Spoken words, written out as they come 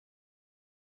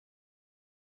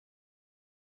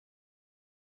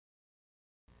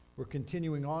We're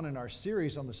continuing on in our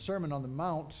series on the Sermon on the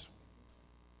Mount,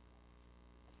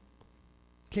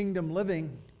 Kingdom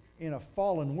Living in a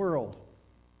Fallen World.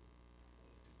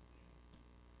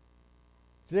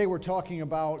 Today we're talking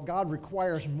about God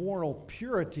requires moral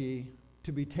purity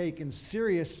to be taken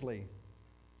seriously.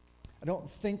 I don't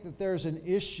think that there's an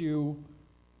issue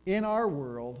in our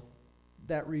world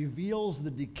that reveals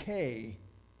the decay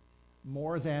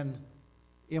more than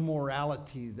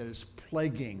immorality that is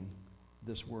plaguing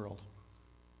this world.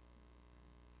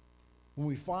 When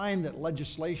we find that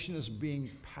legislation is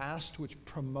being passed which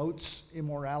promotes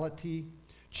immorality,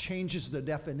 changes the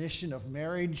definition of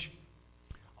marriage,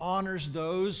 honors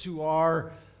those who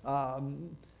are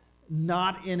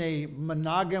not in a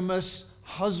monogamous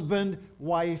husband,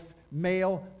 wife,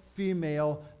 male,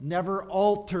 female, never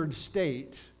altered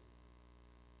state,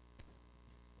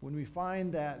 when we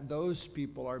find that those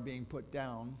people are being put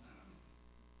down,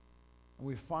 and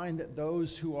we find that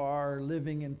those who are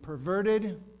living in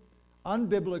perverted,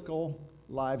 unbiblical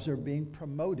lives are being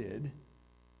promoted,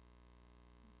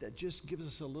 that just gives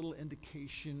us a little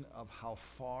indication of how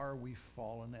far we've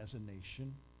fallen as a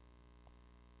nation.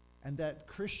 And that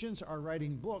Christians are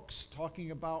writing books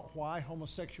talking about why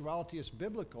homosexuality is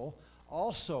biblical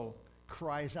also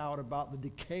cries out about the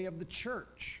decay of the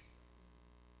church.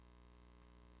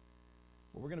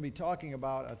 Well, we're going to be talking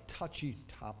about a touchy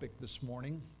topic this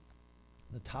morning,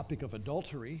 the topic of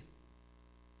adultery,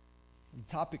 the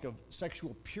topic of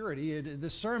sexual purity.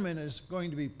 This sermon is going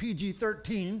to be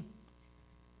PG-13.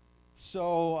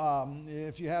 So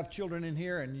if you have children in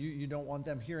here and you don't want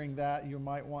them hearing that, you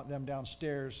might want them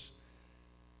downstairs.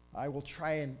 I will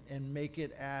try and make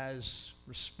it as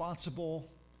responsible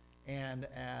and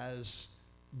as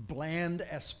bland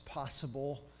as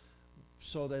possible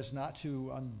so as not to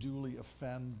unduly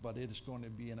offend, but it is going to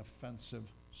be an offensive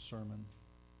sermon.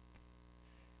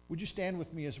 Would you stand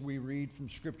with me as we read from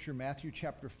Scripture, Matthew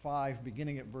chapter 5,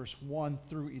 beginning at verse 1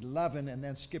 through 11, and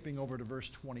then skipping over to verse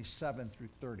 27 through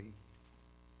 30.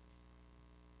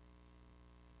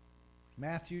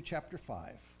 Matthew chapter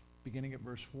 5, beginning at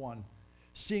verse 1.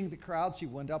 Seeing the crowds, he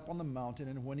went up on the mountain,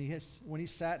 and when he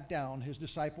sat down, his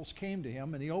disciples came to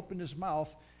him, and he opened his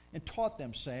mouth and taught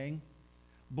them, saying,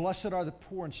 Blessed are the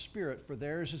poor in spirit, for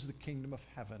theirs is the kingdom of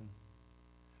heaven.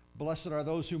 Blessed are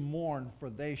those who mourn, for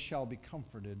they shall be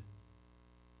comforted.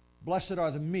 Blessed are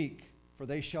the meek, for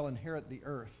they shall inherit the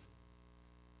earth.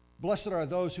 Blessed are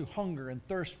those who hunger and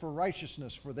thirst for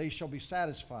righteousness, for they shall be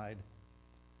satisfied.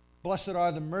 Blessed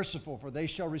are the merciful, for they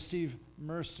shall receive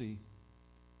mercy.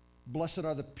 Blessed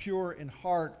are the pure in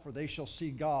heart, for they shall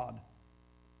see God.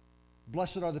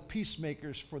 Blessed are the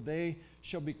peacemakers, for they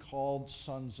shall be called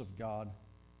sons of God.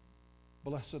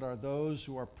 Blessed are those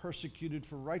who are persecuted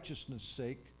for righteousness'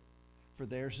 sake, for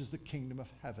theirs is the kingdom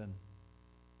of heaven.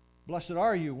 Blessed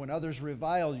are you when others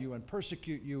revile you and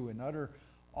persecute you and utter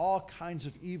all kinds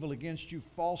of evil against you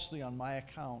falsely on my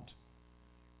account.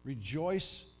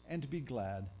 Rejoice and be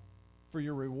glad, for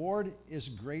your reward is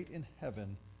great in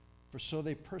heaven, for so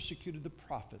they persecuted the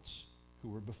prophets who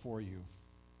were before you.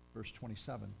 Verse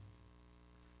 27.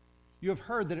 You have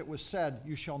heard that it was said,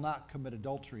 You shall not commit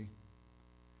adultery.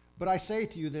 But I say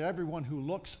to you that everyone who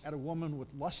looks at a woman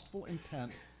with lustful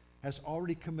intent has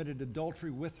already committed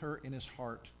adultery with her in his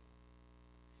heart.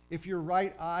 If your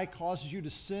right eye causes you to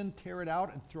sin, tear it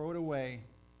out and throw it away.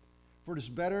 For it is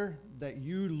better that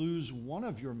you lose one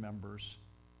of your members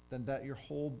than that your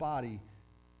whole body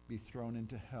be thrown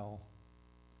into hell.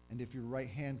 And if your right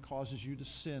hand causes you to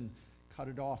sin, cut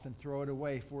it off and throw it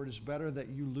away. For it is better that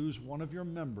you lose one of your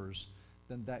members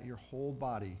than that your whole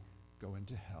body go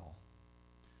into hell.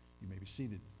 You may be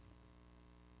seated.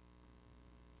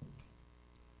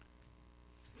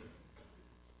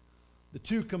 The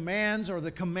two commands, or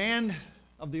the command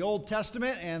of the Old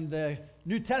Testament and the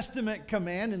New Testament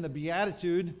command in the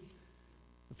Beatitude.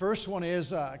 The first one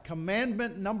is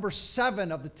commandment number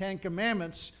 7 of the 10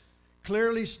 Commandments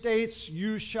clearly states,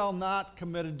 You shall not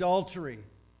commit adultery.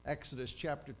 Exodus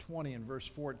chapter 20 and verse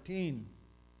 14.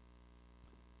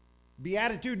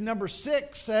 Beatitude number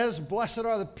 6 says, Blessed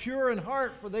are the pure in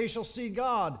heart, for they shall see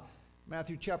God.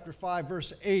 Matthew chapter 5,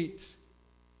 verse 8.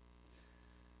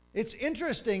 It's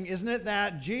interesting, isn't it,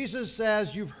 that Jesus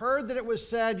says, You've heard that it was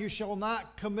said, You shall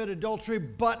not commit adultery,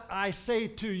 but I say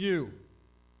to you.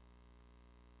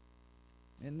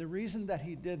 And the reason that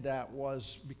he did that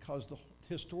was because the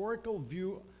historical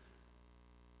view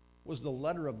was the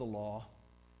letter of the law,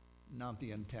 not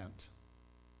the intent.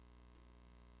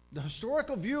 The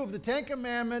historical view of the 10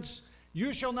 Commandments,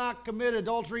 you shall not commit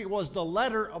adultery, was the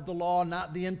letter of the law,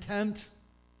 not the intent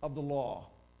of the law.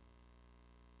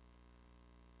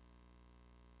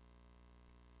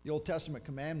 The Old Testament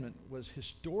commandment was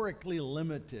historically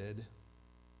limited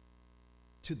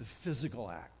to the physical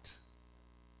act.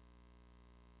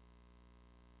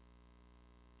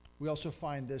 We also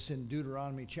find this in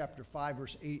Deuteronomy chapter 5,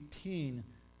 verse 18,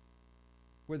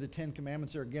 where the Ten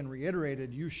Commandments are again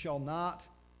reiterated. You shall not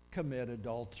commit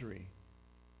adultery.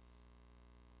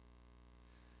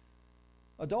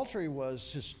 Adultery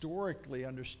was historically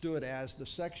understood as the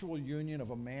sexual union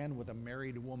of a man with a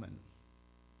married woman.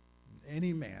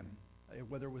 Any man,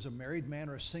 whether it was a married man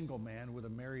or a single man with a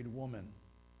married woman.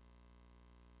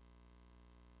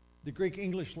 The Greek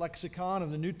English lexicon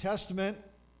of the New Testament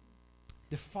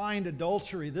defined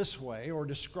adultery this way, or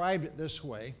described it this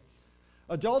way.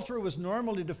 Adultery was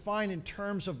normally defined in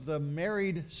terms of the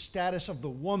married status of the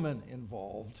woman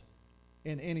involved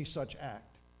in any such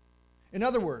act. In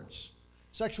other words,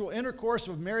 sexual intercourse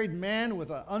of a married man with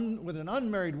an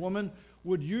unmarried woman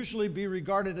would usually be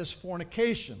regarded as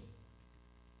fornication.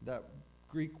 That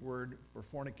Greek word for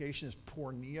fornication is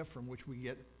porneia, from which we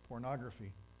get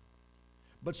pornography.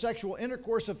 But sexual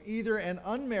intercourse of either an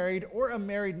unmarried or a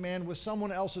married man with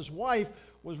someone else's wife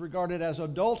was regarded as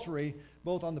adultery,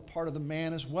 both on the part of the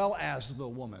man as well as the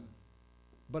woman.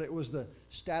 But it was the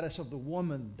status of the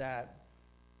woman that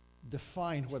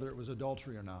defined whether it was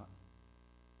adultery or not.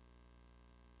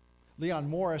 Leon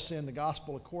Morris, in the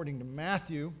Gospel According to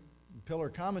Matthew, Pillar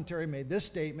Commentary, made this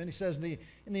statement. He says,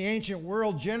 in the ancient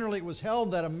world, generally it was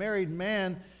held that a married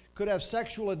man could have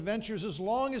sexual adventures as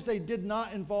long as they did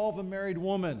not involve a married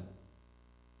woman,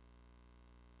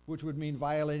 which would mean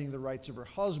violating the rights of her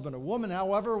husband. A woman,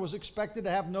 however, was expected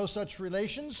to have no such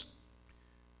relations.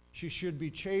 She should be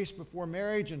chaste before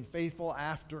marriage and faithful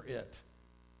after it.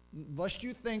 Lest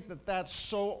you think that that's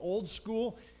so old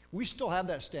school, we still have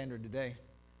that standard today.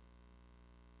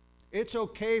 It's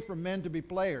okay for men to be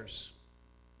players,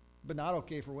 but not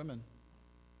okay for women.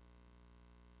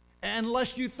 And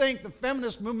unless you think the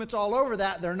feminist movement's all over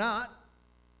that, they're not.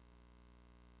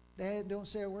 They don't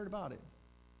say a word about it.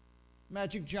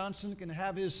 Magic Johnson can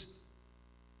have his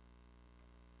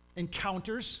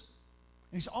encounters,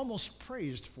 and he's almost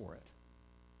praised for it.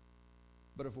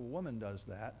 But if a woman does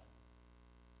that,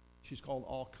 she's called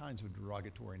all kinds of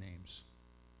derogatory names.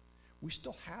 We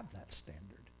still have that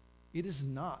standard. It is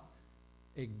not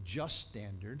a just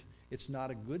standard. It's not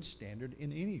a good standard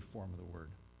in any form of the word.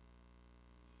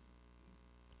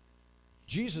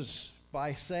 Jesus,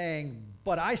 by saying,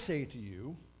 "But I say to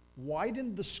you,"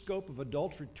 widened the scope of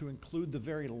adultery to include the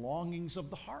very longings of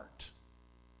the heart.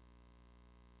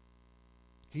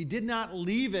 He did not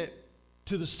leave it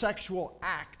to the sexual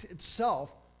act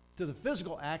itself, to the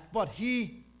physical act, but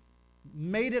he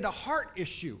made it a heart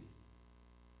issue.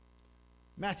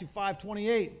 Matthew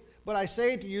 5:28, "But I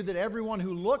say to you that everyone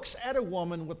who looks at a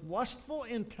woman with lustful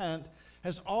intent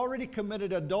has already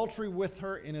committed adultery with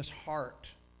her in his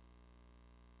heart."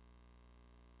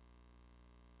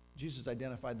 Jesus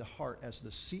identified the heart as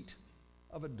the seat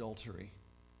of adultery.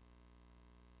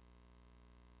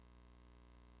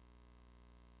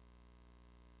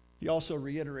 He also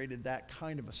reiterated that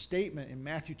kind of a statement in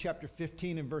Matthew chapter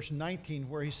 15 and verse 19,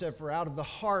 where he said, "For out of the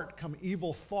heart come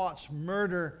evil thoughts,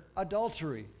 murder,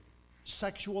 adultery,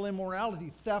 sexual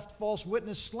immorality, theft, false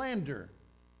witness, slander."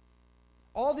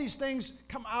 All these things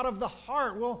come out of the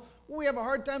heart. Well, we have a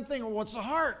hard time thinking, well, what's the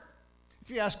heart? If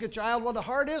you ask a child what the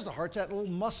heart is, the heart's that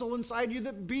little muscle inside you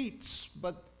that beats.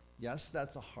 But yes,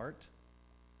 that's a heart.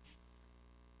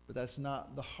 But that's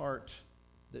not the heart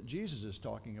that Jesus is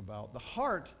talking about. The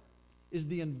heart is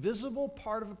the invisible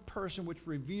part of a person which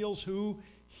reveals who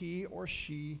he or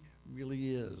she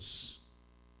really is.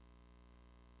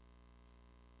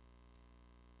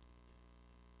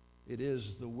 It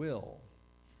is the will,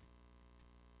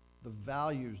 the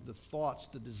values, the thoughts,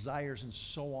 the desires, and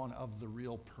so on of the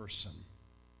real person.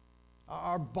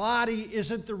 Our body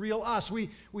isn't the real us. We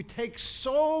take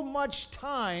so much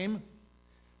time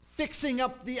fixing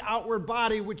up the outward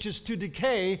body, which is to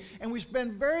decay, and we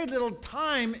spend very little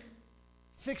time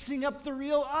fixing up the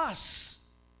real us,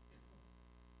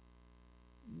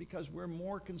 because we're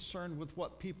more concerned with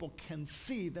what people can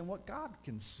see than what God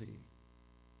can see.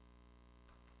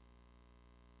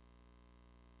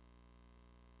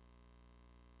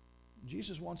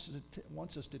 Jesus wants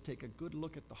us to take a good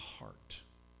look at the heart.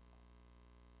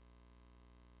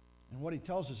 And what he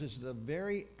tells us is the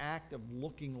very act of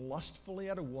looking lustfully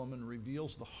at a woman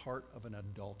reveals the heart of an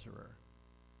adulterer.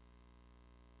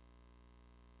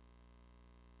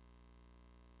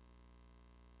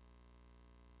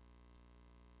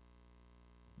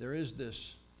 There is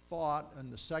this thought in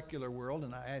the secular world,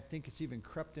 and I think it's even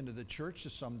crept into the church to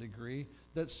some degree,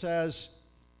 that says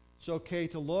it's okay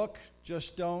to look,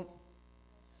 just don't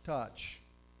touch.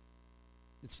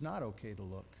 It's not okay to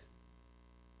look.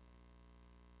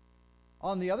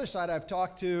 On the other side, I've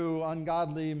talked to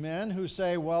ungodly men who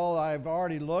say, well, I've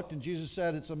already looked, and Jesus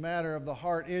said it's a matter of the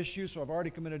heart issue, so I've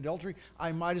already committed adultery.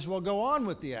 I might as well go on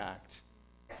with the act.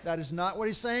 That is not what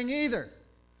he's saying either.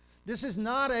 This is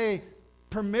not a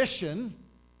permission.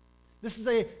 This is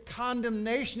a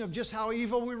condemnation of just how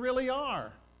evil we really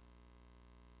are.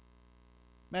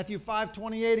 Matthew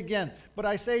 5:28 again. But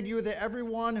I say to you that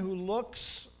everyone who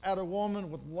looks at a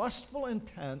woman with lustful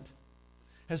intent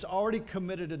has already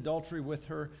committed adultery with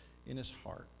her in his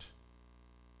heart.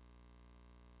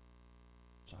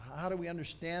 So how do we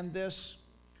understand this?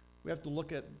 We have to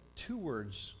look at two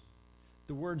words.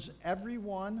 The words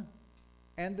everyone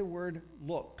and the word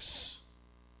looks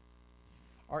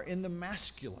are in the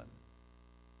masculine.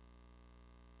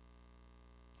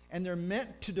 And they're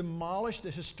meant to demolish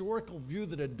the historical view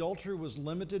that adultery was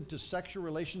limited to sexual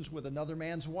relations with another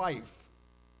man's wife.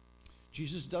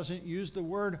 Jesus doesn't use the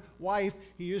word wife,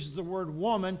 he uses the word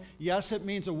woman. Yes, it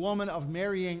means a woman of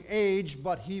marrying age,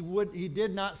 but he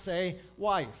did not say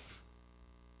wife.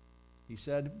 He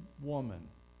said woman.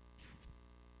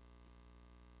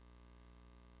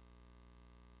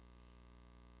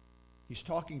 He's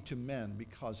talking to men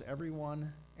because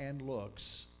everyone and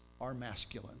looks are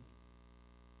masculine.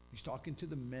 He's talking to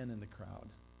the men in the crowd.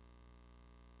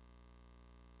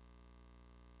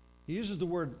 He uses the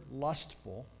word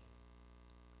lustful,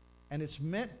 and it's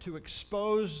meant to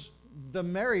expose the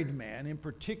married man in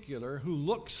particular who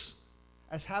looks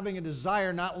as having a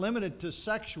desire not limited to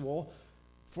sexual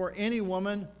for any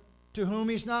woman to whom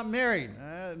he's not married.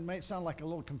 It might sound like a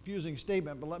little confusing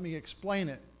statement, but let me explain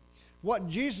it. What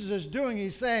Jesus is doing,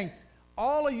 he's saying,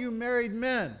 all of you married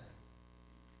men,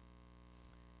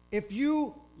 if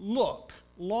you look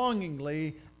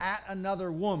longingly at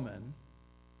another woman,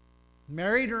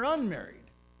 married or unmarried,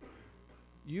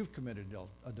 you've committed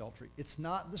adultery. It's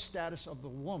not the status of the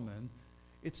woman,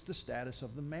 it's the status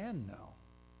of the man now.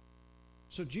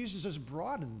 So Jesus has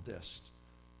broadened this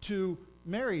to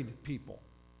married people.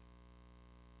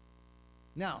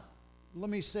 Now, let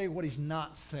me say what he's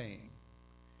not saying.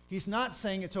 He's not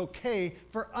saying it's okay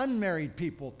for unmarried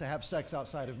people to have sex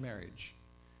outside of marriage.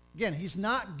 Again, he's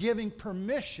not giving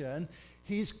permission.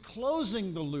 He's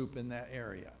closing the loop in that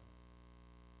area.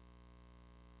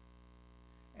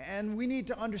 And we need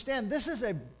to understand this is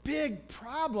a big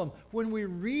problem when we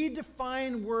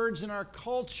redefine words in our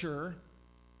culture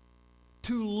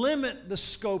to limit the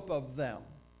scope of them.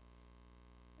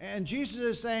 And Jesus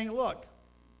is saying, look,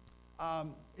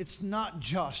 it's not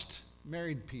just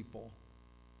married people.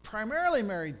 Primarily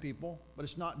married people, but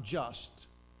it's not just.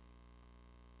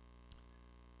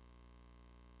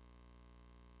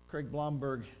 Craig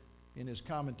Blomberg, in his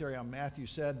commentary on Matthew,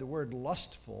 said the word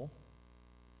lustful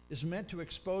is meant to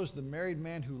expose the married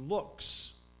man who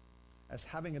looks as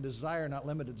having a desire not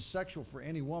limited to sexual for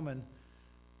any woman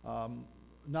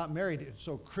not married.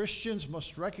 So Christians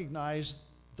must recognize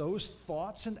those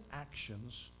thoughts and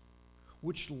actions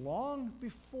which long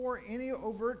before any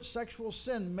overt sexual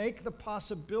sin make the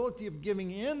possibility of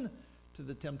giving in to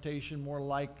the temptation more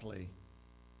likely,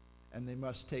 and they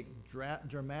must take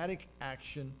dramatic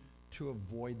action to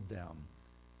avoid them.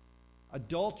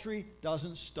 Adultery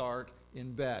doesn't start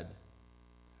in bed.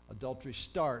 Adultery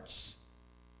starts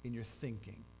in your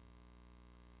thinking.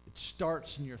 It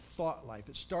starts in your thought life.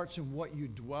 It starts in what you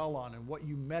dwell on and what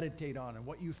you meditate on and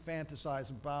what you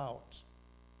fantasize about.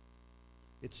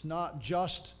 It's not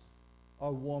just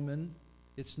a woman.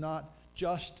 It's not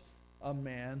just a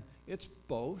man. It's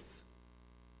both.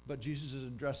 But Jesus is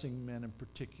addressing men in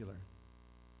particular.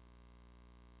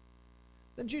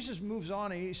 Then Jesus moves on.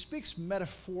 He speaks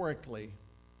metaphorically.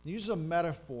 He uses a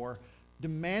metaphor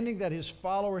demanding that his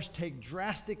followers take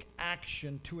drastic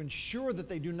action to ensure that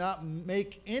they do not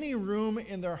make any room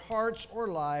in their hearts or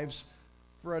lives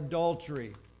for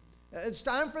adultery. It's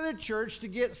time for the church to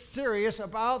get serious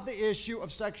about the issue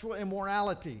of sexual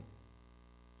immorality.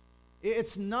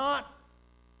 It's not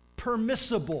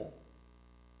permissible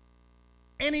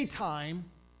anytime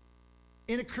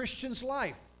in a Christian's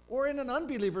life or in an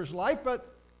unbeliever's life, but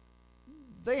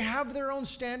they have their own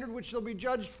standard which they'll be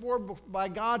judged for by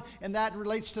God, and that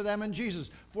relates to them and Jesus.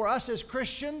 For us as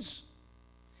Christians,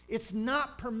 it's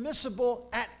not permissible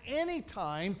at any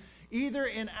time, either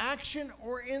in action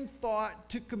or in thought,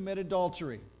 to commit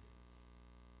adultery.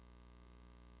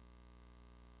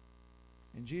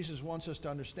 And Jesus wants us to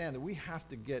understand that we have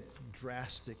to get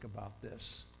drastic about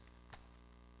this.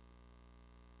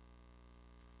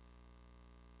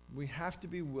 We have to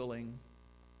be willing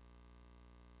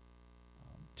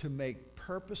to take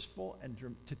purposeful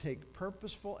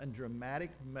and dramatic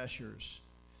measures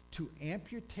to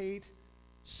amputate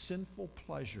sinful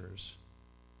pleasures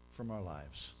from our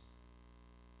lives.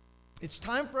 It's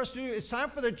time for us to do it. It's time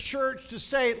for the church to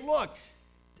say, look,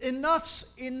 enough's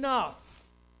enough.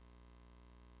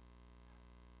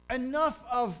 Enough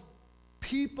of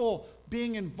people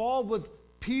being involved with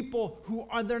people who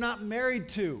they're not married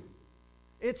to.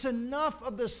 It's enough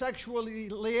of the sexual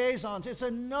liaisons. It's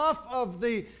enough of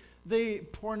the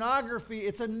pornography.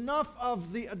 It's enough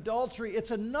of the adultery.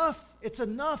 It's enough. It's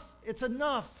enough. It's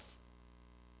enough.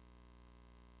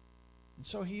 And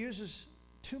so he uses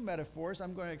two metaphors.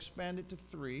 I'm going to expand it to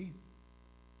three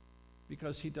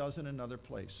because he does in another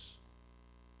place.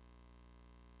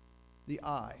 The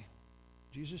eye.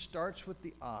 Jesus starts with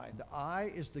the eye. The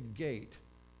eye is the gate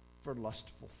for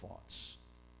lustful thoughts.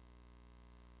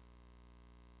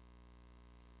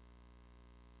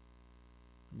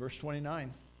 Verse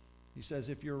 29, he says,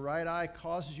 if your right eye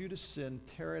causes you to sin,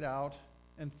 tear it out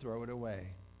and throw it away.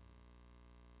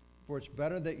 For it's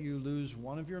better that you lose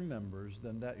one of your members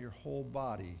than that your whole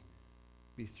body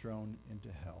be thrown into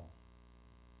hell.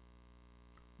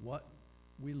 What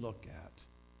we look at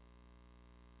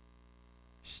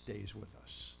stays with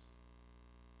us.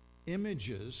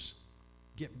 Images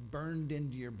get burned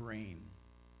into your brain.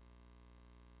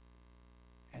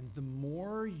 And the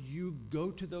more you go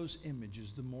to those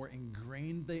images, the more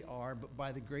ingrained they are, but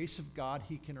by the grace of God,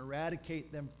 he can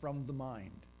eradicate them from the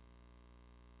mind.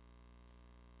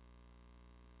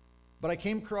 But I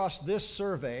came across this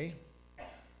survey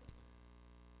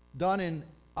done in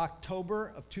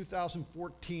October of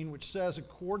 2014, which says,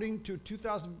 according to a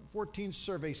 2014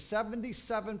 survey,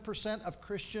 77% of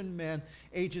Christian men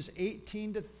ages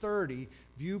 18 to 30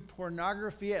 view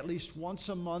pornography at least once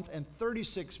a month, and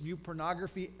 36 view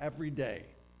pornography every day.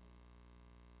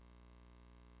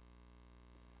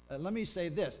 Let me say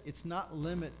this, it's not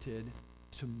limited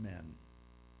to men.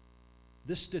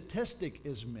 This statistic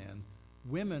is men.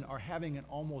 Women are having an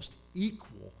almost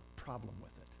equal problem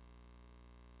with it.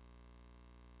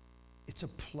 It's a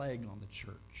plague on the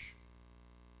church.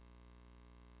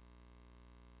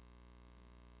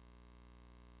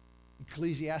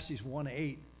 Ecclesiastes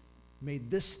 1:8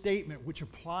 made this statement, which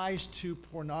applies to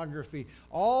pornography.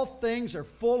 All things are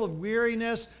full of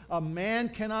weariness. A man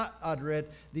cannot utter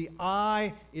it. The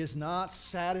eye is not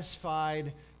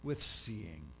satisfied with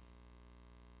seeing.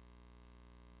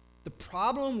 The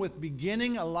problem with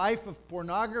beginning a life of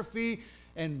pornography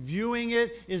and viewing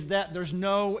it is that there's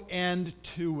no end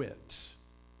to it.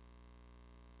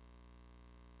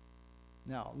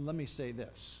 Now, let me say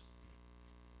this.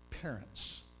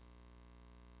 Parents,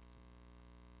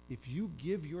 if you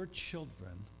give your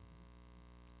children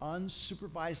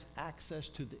unsupervised access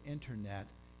to the internet,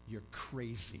 you're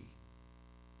crazy.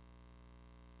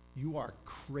 You are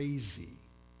crazy.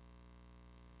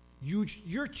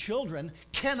 Your children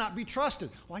cannot be trusted.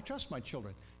 Well, I trust my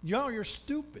children. No, you're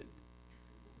stupid.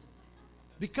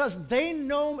 Because they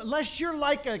know, unless you're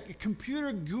like a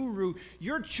computer guru,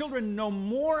 your children know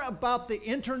more about the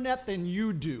internet than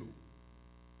you do.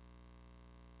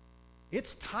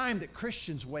 It's time that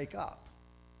Christians wake up.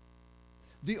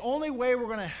 The only way we're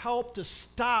going to help to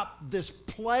stop this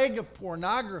plague of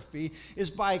pornography is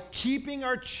by keeping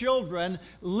our children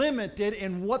limited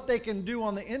in what they can do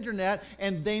on the internet,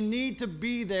 and they need to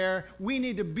be there. We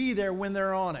need to be there when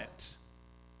they're on it.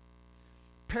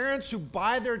 Parents who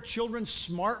buy their children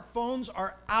smartphones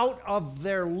are out of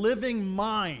their living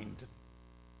mind.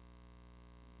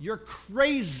 You're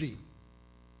crazy.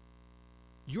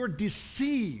 You're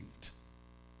deceived.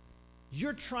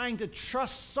 You're trying to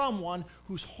trust someone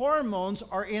whose hormones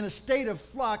are in a state of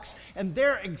flux, and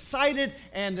they're excited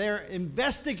and they're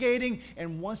investigating,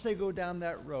 and once they go down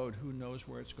that road, who knows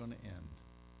where it's going to end.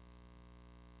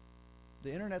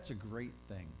 The internet's a great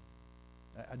thing.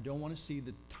 I don't want to see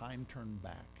the time turn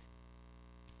back.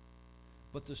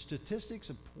 But the statistics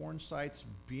of porn sites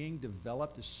being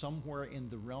developed is somewhere in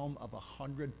the realm of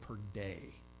 100 per day.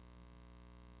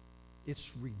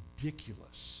 It's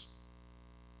ridiculous.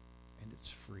 And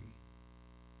it's free.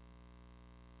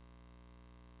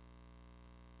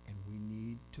 And we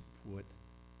need to put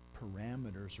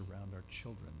parameters around our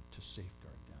children to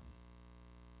safeguard them.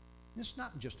 It's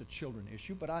not just a children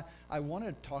issue, but I want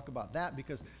to talk about that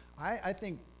because I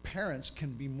think parents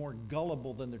can be more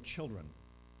gullible than their children.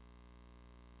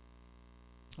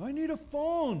 I need a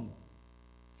phone.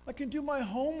 I can do my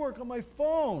homework on my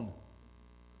phone.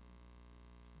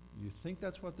 You think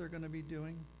that's what they're going to be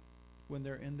doing when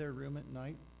they're in their room at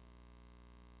night?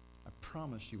 I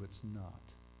promise you it's not.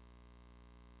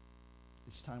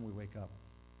 It's time we wake up.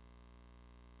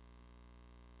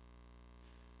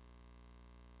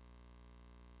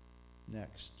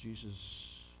 Next,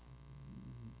 Jesus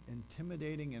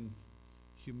intimidating and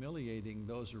humiliating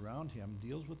those around him,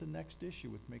 deals with the next issue,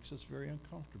 which makes us very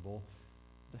uncomfortable.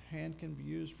 The hand can be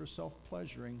used for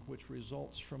self-pleasuring, which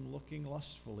results from looking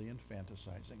lustfully and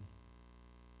fantasizing.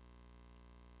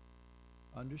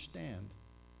 Understand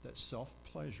that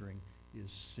self-pleasuring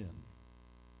is sin.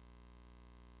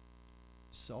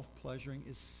 Self-pleasuring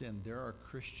is sin. There are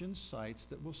Christian sites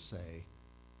that will say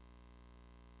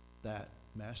that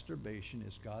masturbation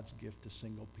is God's gift to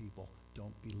single people.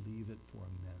 Don't believe it for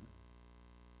a minute.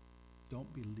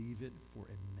 Don't believe it for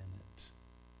a minute.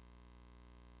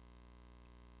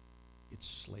 It's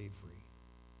slavery.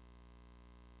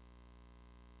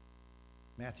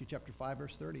 Matthew chapter 5,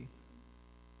 verse 30.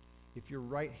 If your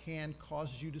right hand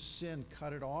causes you to sin,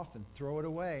 cut it off and throw it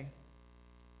away.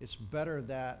 It's better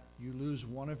that you lose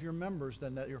one of your members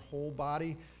than that your whole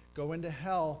body go into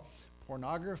hell.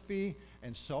 Pornography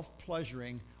and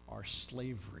self-pleasuring are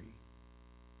slavery.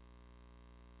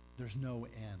 There's no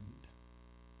end.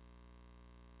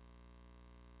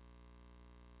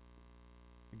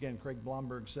 Again, Craig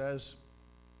Blomberg says,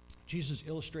 Jesus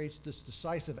illustrates this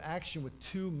decisive action with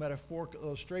two metaphorical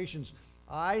illustrations.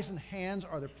 Eyes and hands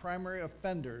are the primary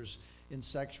offenders in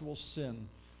sexual sin.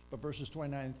 But verses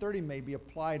 29 and 30 may be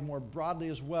applied more broadly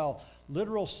as well.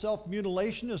 Literal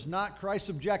self-mutilation is not Christ's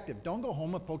objective. Don't go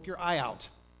home and poke your eye out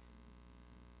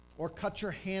or cut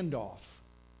your hand off.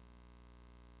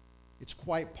 It's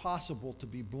quite possible to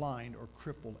be blind or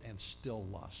crippled and still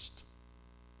lust.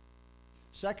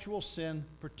 Sexual sin,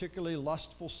 particularly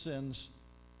lustful sins,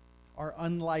 are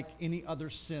unlike any other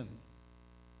sin.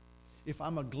 If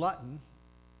I'm a glutton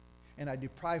and I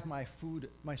deprive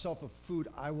myself of food,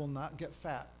 I will not get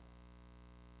fat.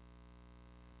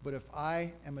 But if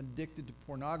I am addicted to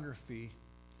pornography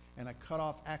and I cut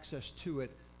off access to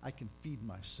it, I can feed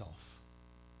myself.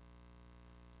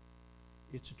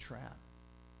 It's a trap.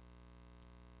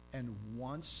 And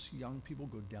once young people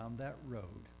go down that road,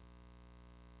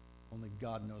 only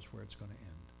God knows where it's going to end.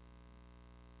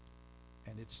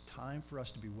 And it's time for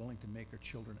us to be willing to make our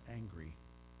children angry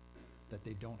that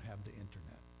they don't have the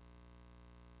internet.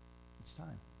 It's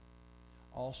time.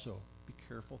 Also, be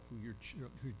careful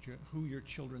who your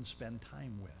children spend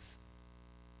time with.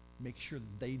 Make sure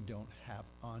they don't have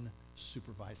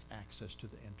unsupervised access to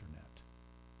the internet.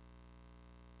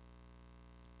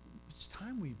 It's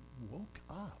time we woke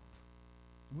up.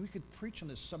 We could preach on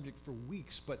this subject for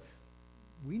weeks, but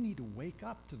we need to wake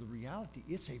up to the reality.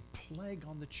 It's a plague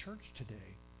on the church today.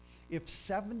 If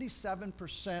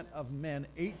 77% of men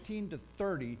 18 to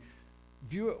 30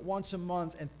 view it once a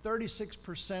month and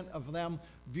 36% of them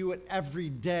view it every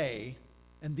day,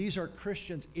 and these are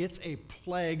Christians, it's a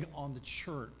plague on the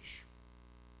church.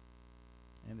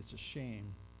 And it's a shame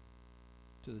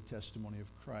to the testimony of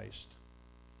Christ.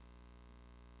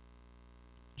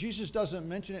 Jesus doesn't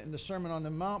mention it in the Sermon on the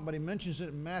Mount, but he mentions it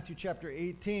in Matthew chapter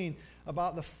 18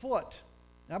 about the foot.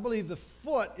 I believe the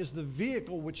foot is the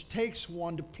vehicle which takes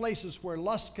one to places where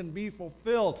lust can be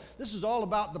fulfilled. This is all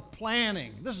about the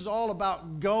planning. This is all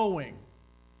about going.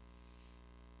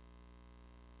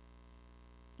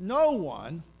 No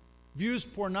one views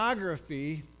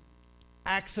pornography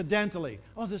accidentally.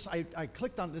 Oh, I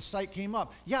clicked on this site, came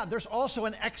up. Yeah, there's also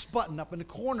an X button up in the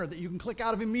corner that you can click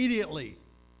out of immediately.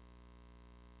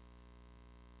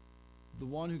 The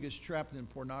one who gets trapped in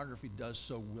pornography does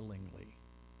so willingly.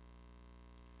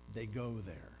 They go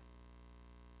there.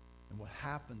 And what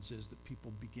happens is that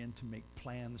people begin to make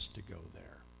plans to go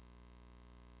there.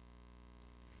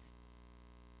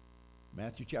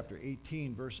 Matthew chapter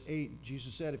 18, verse 8,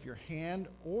 Jesus said, if your hand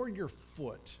or your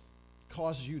foot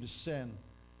causes you to sin,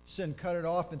 cut it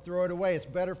off and throw it away. It's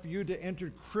better for you to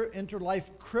enter life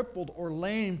crippled or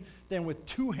lame than with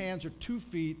 2 hands or 2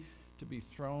 feet to be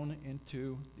thrown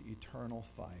into the eternal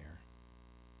fire.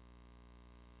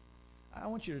 I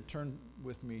want you to turn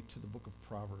with me to the book of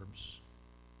Proverbs.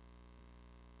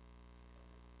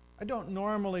 I don't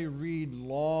normally read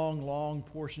long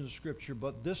portions of Scripture,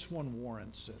 but this one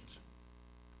warrants it.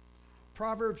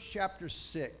 Proverbs chapter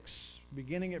 6,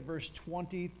 beginning at verse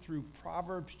 20 through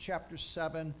Proverbs chapter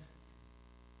 7,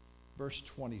 verse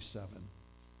 27.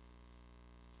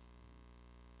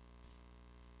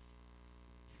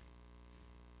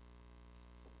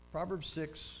 Proverbs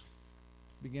 6,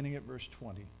 beginning at verse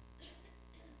 20.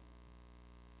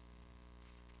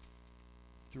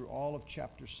 Through all of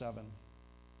chapter 7.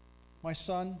 My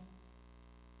son,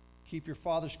 keep your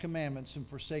father's commandments and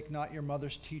forsake not your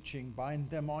mother's teaching. Bind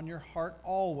them on your heart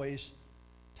always.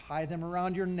 Tie them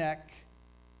around your neck.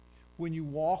 When you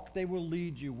walk, they will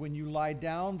lead you. When you lie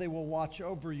down, they will watch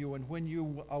over you. And when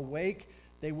you awake,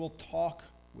 they will talk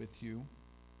with you.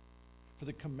 For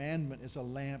the commandment is a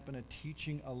lamp and a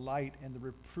teaching a light, and the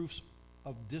reproofs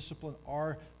of discipline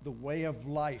are the way of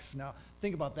life. Now,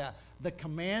 think about that. The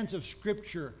commands of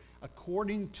Scripture,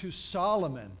 according to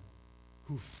Solomon,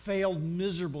 who failed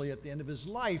miserably at the end of his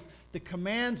life, the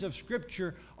commands of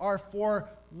Scripture are for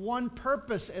one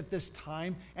purpose at this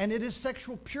time, and it is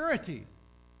sexual purity.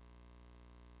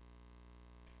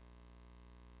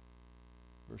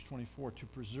 Verse 24, to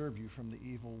preserve you from the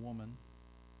evil woman,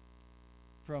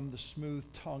 from the smooth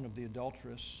tongue of the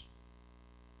adulteress.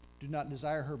 Do not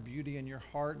desire her beauty in your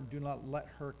heart, and do not let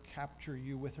her capture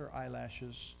you with her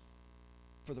eyelashes.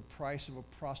 For the price of a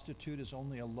prostitute is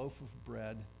only a loaf of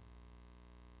bread.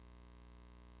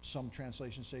 Some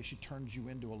translations say she turns you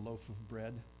into a loaf of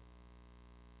bread.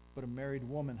 But a married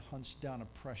woman hunts down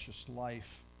a precious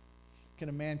life. Can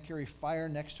a man carry fire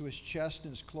next to his chest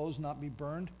and his clothes not be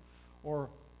burned? Or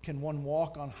can one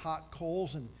walk on hot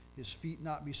coals and his feet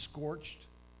not be scorched?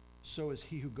 So is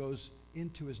he who goes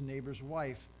into his neighbor's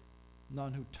wife.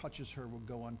 None who touches her will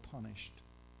go unpunished.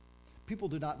 People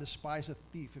do not despise a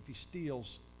thief if he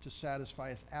steals to satisfy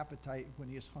his appetite when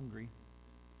he is hungry.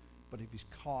 But if he's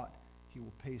caught, he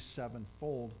will pay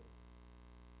sevenfold.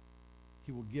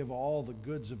 He will give all the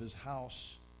goods of his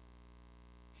house.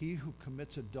 He who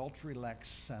commits adultery lacks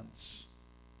sense.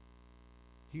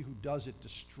 He who does it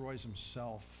destroys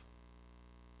himself.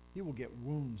 He will get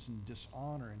wounds and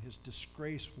dishonor, and his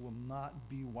disgrace will not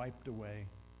be wiped away.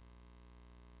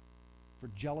 For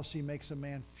jealousy makes a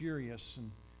man furious, and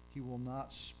he will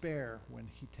not spare when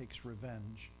he takes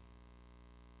revenge.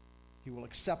 He will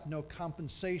accept no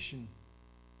compensation.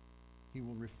 He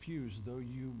will refuse though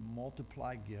you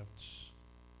multiply gifts.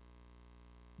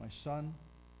 My son,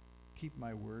 keep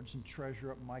my words and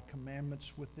treasure up my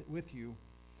commandments with you.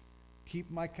 Keep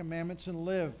my commandments and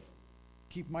live.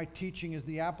 Keep my teaching as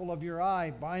the apple of your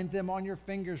eye. Bind them on your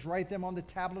fingers. Write them on the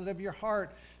tablet of your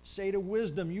heart. Say to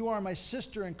wisdom, you are my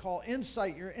sister, and call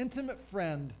insight your intimate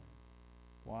friend.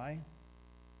 Why?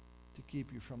 To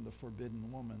keep you from the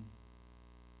forbidden woman,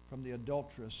 from the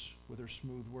adulteress with her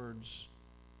smooth words.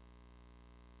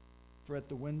 For at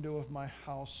the window of my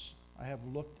house I have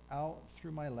looked out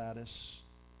through my lattice,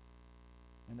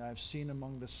 and I have seen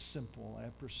among the simple, I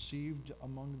have perceived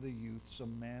among the youths a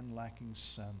man lacking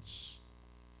sense,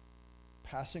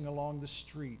 passing along the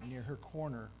street near her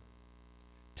corner,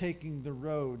 taking the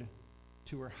road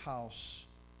to her house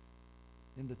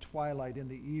in the twilight, in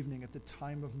the evening, at the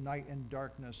time of night and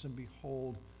darkness, and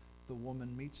behold, the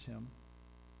woman meets him,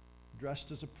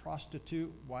 dressed as a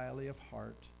prostitute, wily of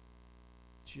heart.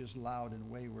 She is loud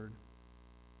and wayward.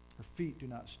 Her feet do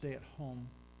not stay at home.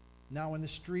 Now in the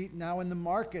street, now in the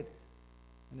market,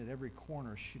 and at every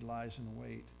corner she lies in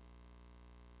wait.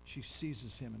 She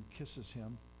seizes him and kisses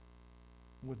him.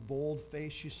 With bold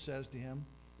face she says to him,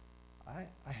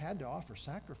 I had to offer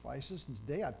sacrifices, and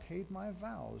today I paid my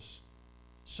vows.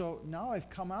 So now I've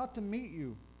come out to meet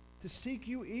you, to seek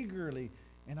you eagerly,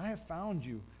 and I have found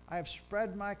you. I have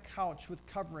spread my couch with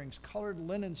coverings, colored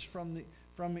linens from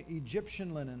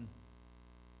Egyptian linen.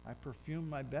 I perfume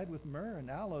my bed with myrrh and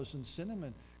aloes and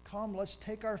cinnamon. Come, let's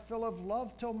take our fill of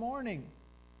love till morning.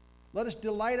 Let us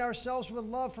delight ourselves with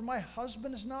love, for my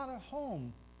husband is not at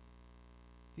home.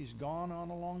 He's gone on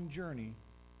a long journey.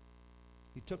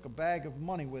 He took a bag of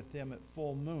money with him. At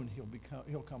full moon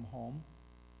he'll come home.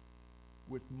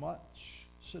 With much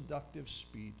seductive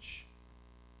speech,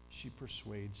 she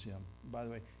persuades him. By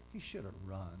the way, he should have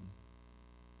run,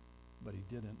 but he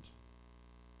didn't.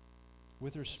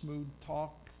 With her smooth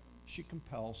talk, she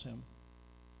compels him.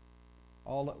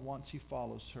 All at once he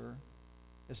follows her,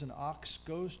 as an ox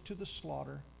goes to the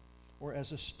slaughter, or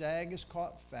as a stag is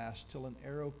caught fast till an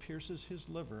arrow pierces his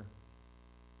liver.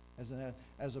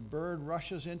 As a bird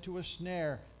rushes into a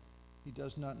snare, he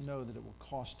does not know that it will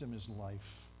cost him his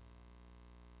life.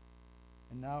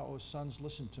 And now, O sons,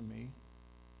 listen to me.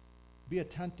 Be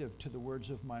attentive to the words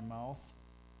of my mouth.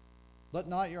 Let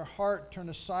not your heart turn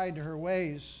aside to her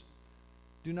ways.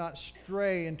 Do not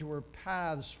stray into her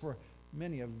paths, for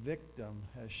many a victim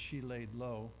has she laid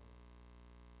low,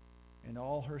 and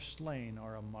all her slain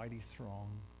are a mighty throng.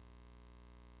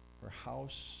 Her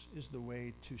house is the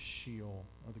way to Sheol,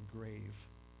 or the grave,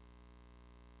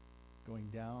 going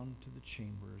down to the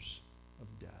chambers of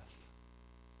death.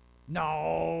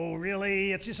 No,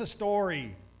 really, it's just a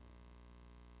story.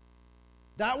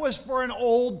 That was for an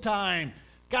old time.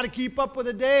 Got to keep up with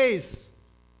the days.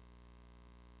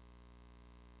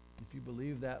 If you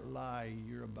believe that lie,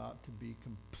 you're about to be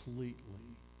completely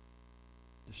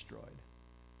destroyed.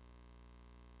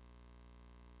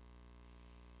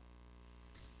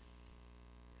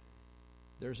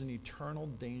 There's an eternal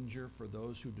danger for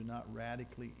those who do not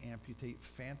radically amputate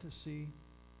fantasy,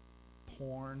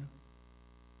 porn,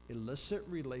 illicit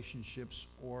relationships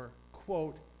or,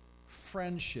 quote,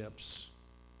 friendships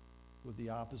with the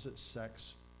opposite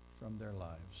sex from their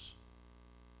lives.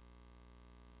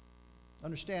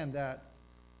 Understand that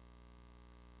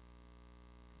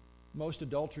most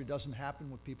adultery doesn't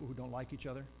happen with people who don't like each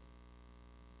other.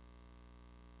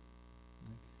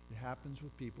 It happens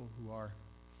with people who are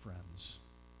friends.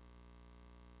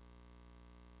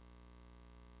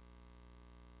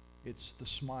 It's the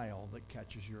smile that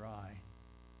catches your eye.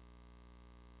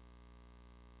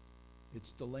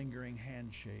 It's the lingering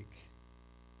handshake.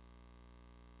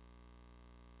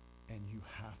 And you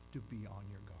have to be on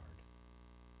your guard.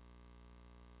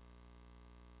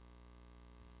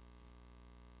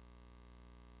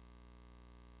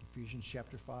 Ephesians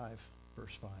chapter 5,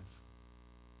 verse 5.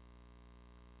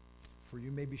 For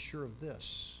you may be sure of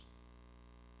this,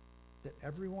 that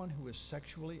everyone who is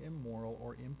sexually immoral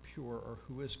or impure or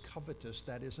who is covetous,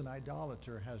 that is an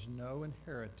idolater, has no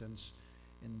inheritance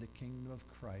in the kingdom of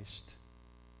Christ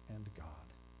and God.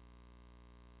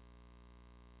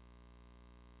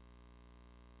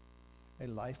 A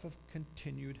life of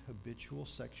continued habitual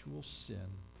sexual sin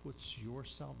puts your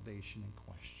salvation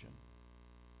in question.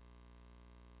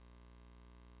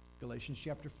 Galatians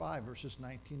chapter 5, verses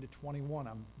 19 to 21.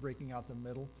 I'm breaking out the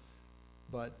middle,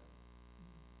 but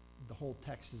the whole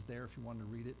text is there if you want to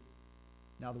read it.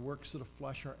 Now the works of the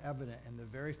flesh are evident, and the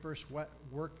very first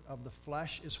work of the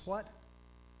flesh is what?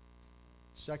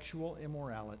 Sexual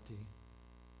immorality,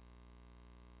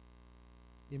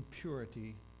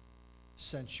 impurity,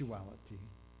 sensuality.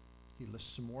 He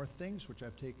lists some more things which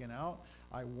I've taken out.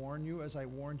 I warn you, as I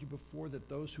warned you before, that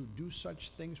those who do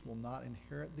such things will not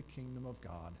inherit the kingdom of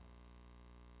God.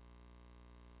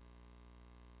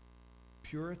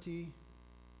 Purity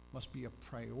must be a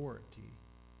priority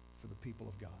for the people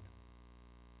of God.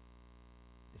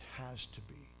 It has to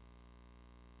be.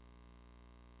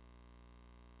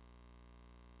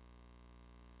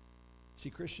 See,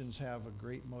 Christians have a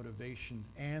great motivation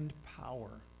and power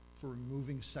for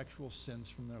removing sexual sins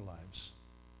from their lives.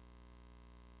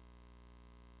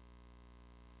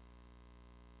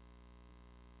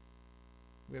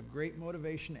 We have great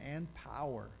motivation and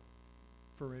power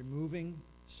for removing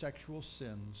sexual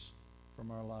sins from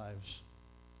our lives.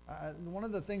 One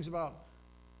of the things about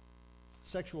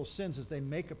sexual sins is they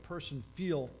make a person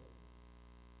feel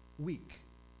weak,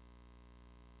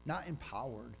 not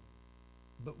empowered,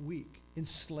 but weak,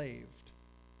 enslaved.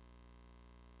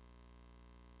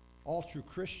 All true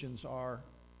Christians are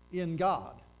in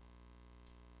God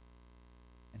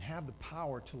and have the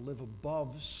power to live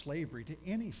above slavery to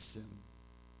any sin.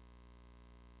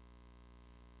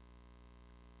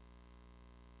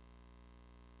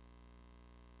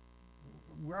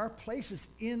 Our place is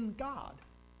in God,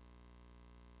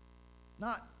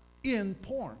 not in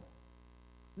porn,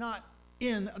 not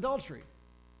in adultery,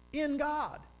 in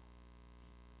God.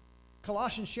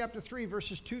 Colossians chapter 3,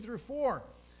 verses 2 through 4.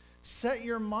 Set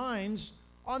your minds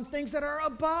on things that are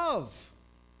above,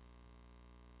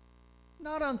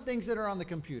 not on things that are on the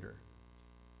computer,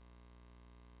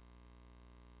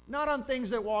 not on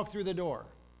things that walk through the door,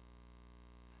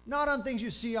 not on things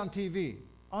you see on TV,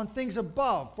 on things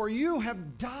above. For you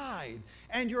have died,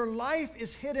 and your life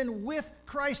is hidden with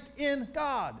Christ in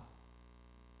God.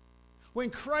 When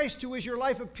Christ, who is your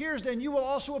life, appears, then you will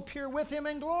also appear with him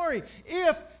in glory,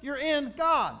 if you're in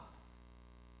God.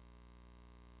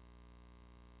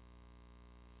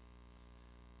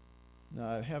 Now,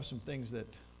 I have some things that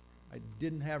I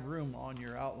didn't have room on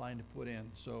your outline to put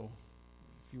in, so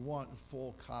if you want a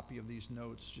full copy of these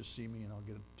notes, just see me and I'll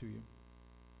get it to you.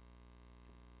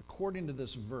 According to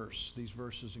this verse, these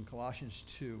verses in Colossians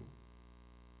 2,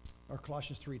 or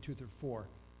Colossians 3, 2 through 4,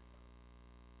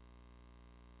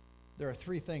 there are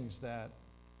three things that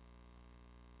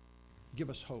give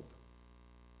us hope.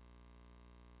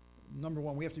 Number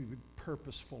one, we have to be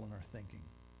purposeful in our thinking.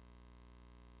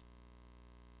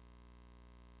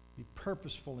 Be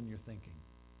purposeful in your thinking.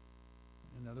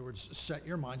 In other words, set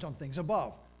your minds on things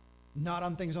above, not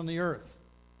on things on the earth.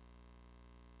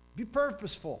 Be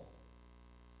purposeful.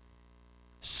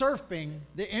 Surfing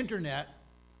the internet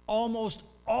almost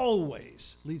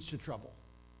always leads to trouble.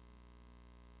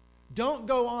 Don't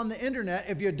go on the internet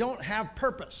if you don't have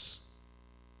purpose.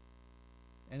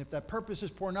 And if that purpose is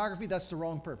pornography, that's the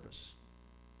wrong purpose.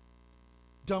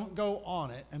 Don't go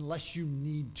on it unless you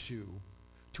need to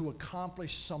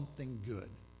accomplish something good.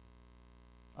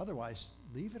 Otherwise,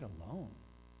 leave it alone.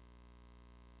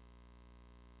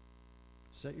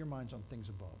 Set your minds on things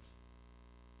above.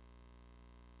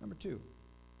 Number two,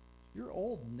 your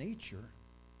old nature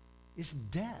is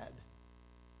dead.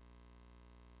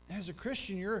 As a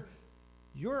Christian,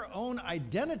 Your own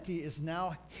identity is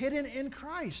now hidden in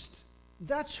Christ.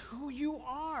 That's who you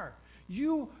are.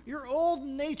 Your old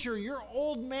nature, your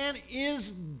old man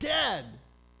is dead,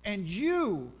 and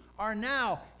you are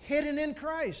now hidden in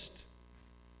Christ.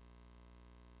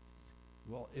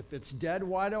 Well, if it's dead,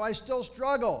 why do I still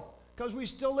struggle? Because we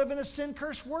still live in a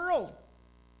sin-cursed world.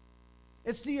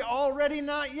 It's the already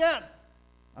not yet.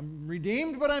 I'm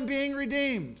redeemed, but I'm being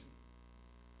redeemed.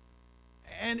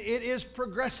 And it is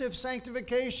progressive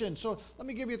sanctification. So let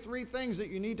me give you 3 things that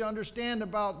you need to understand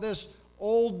about this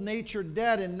old nature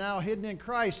dead and now hidden in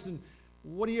Christ. And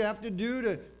what do you have to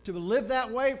do to live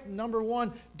that way? Number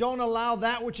 1, don't allow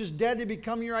that which is dead to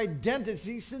become your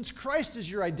identity, since Christ is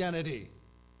your identity.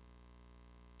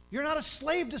 You're not a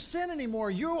slave to sin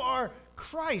anymore. You are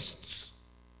Christ's,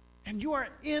 and you are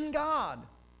in God.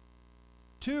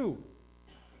 2,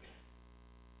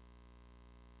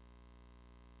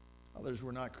 others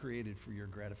were not created for your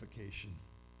gratification,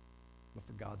 but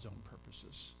for God's own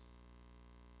purposes.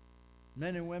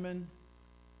 Men and women,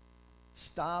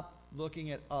 stop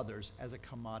looking at others as a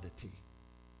commodity,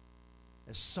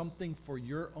 as something for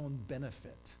your own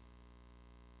benefit.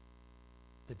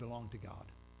 They belong to God.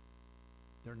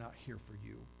 They're not here for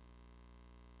you.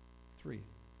 3,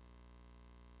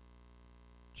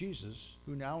 Jesus,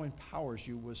 who now empowers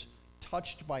you, was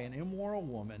touched by an immoral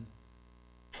woman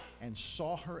and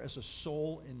saw her as a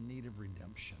soul in need of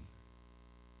redemption.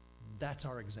 That's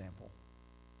our example.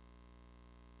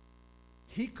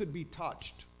 He could be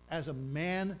touched as a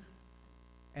man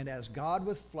and as God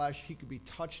with flesh. He could be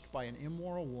touched by an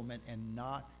immoral woman and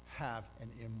not have an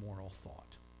immoral thought.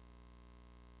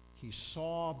 He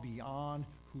saw beyond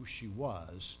who she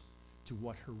was to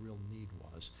what her real need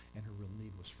was, and her real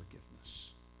need was forgiveness.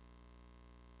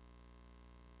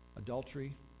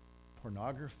 Adultery,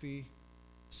 pornography,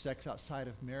 sex outside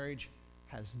of marriage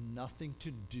has nothing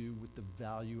to do with the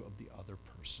value of the other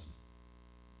person.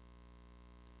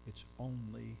 It's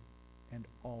only and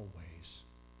always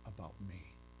about me.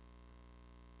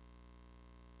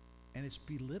 And it's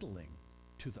belittling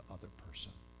to the other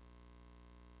person.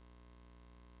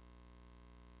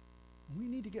 We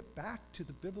need to get back to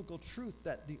the biblical truth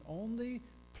that the only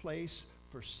place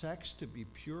for sex to be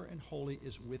pure and holy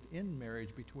is within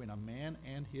marriage between a man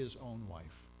and his own wife.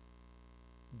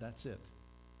 That's it.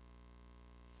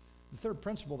 The third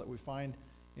principle that we find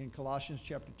in Colossians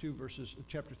chapter 3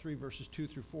 verses 2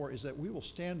 through 4 is that we will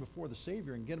stand before the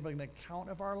Savior and give an account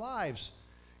of our lives.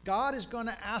 God is going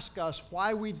to ask us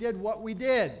why we did what we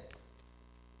did.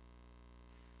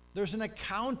 There's an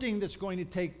accounting that's going to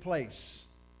take place.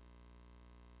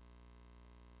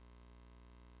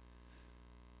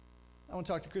 I want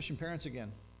to talk to Christian parents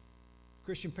again.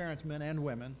 Christian parents, men and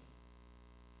women.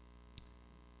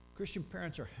 Christian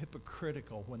parents are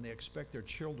hypocritical when they expect their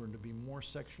children to be more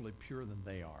sexually pure than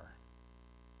they are.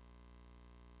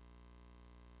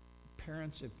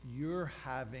 Parents, if you're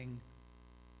having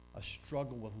a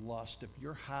struggle with lust, if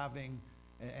you're having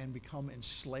and become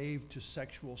enslaved to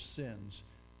sexual sins,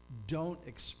 don't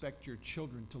expect your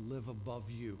children to live above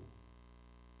you.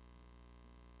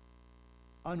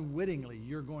 Unwittingly,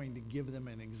 you're going to give them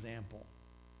an example.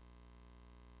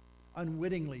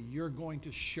 Unwittingly, you're going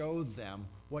to show them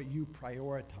what you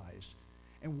prioritize.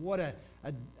 And what a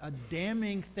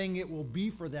damning thing it will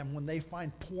be for them when they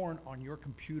find porn on your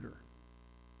computer.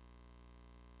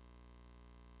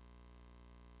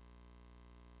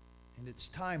 And it's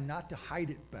time not to hide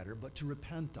it better, but to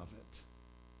repent of it.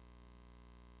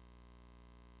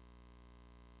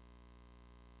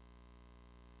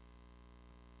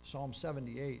 Psalm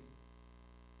 78,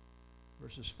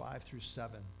 verses 5 through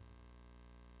 7.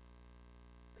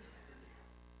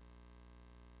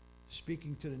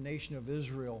 Speaking to the nation of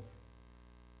Israel,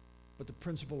 but the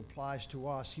principle applies to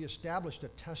us. He established a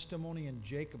testimony in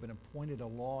Jacob and appointed a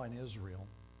law in Israel,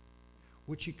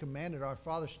 which he commanded our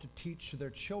fathers to teach to their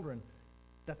children,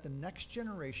 that the next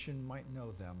generation might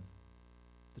know them,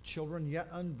 the children yet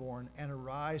unborn, and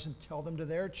arise and tell them to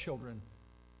their children,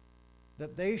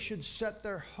 that they should set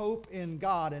their hope in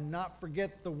God and not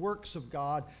forget the works of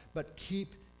God, but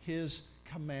keep his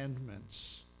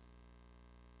commandments.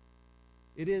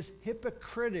 It is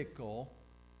hypocritical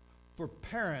for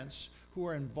parents who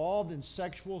are involved in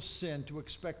sexual sin to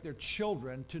expect their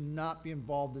children to not be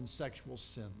involved in sexual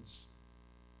sins.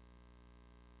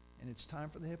 And it's time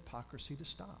for the hypocrisy to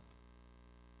stop.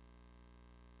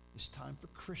 It's time for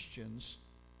Christians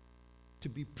to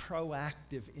be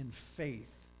proactive in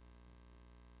faith,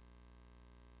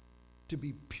 to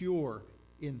be pure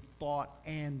in thought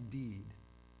and deed.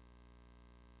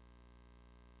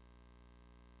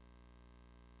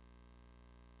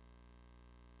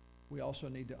 We also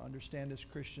need to understand as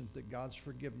Christians that God's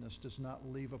forgiveness does not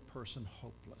leave a person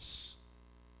hopeless.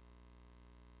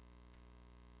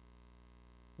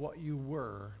 What you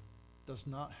were does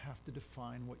not have to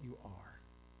define what you are,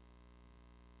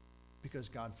 because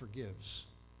God forgives.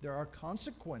 There are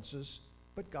consequences,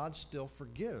 but God still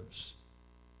forgives.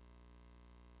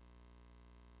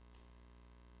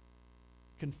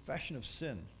 Confession of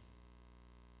sin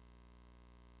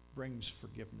brings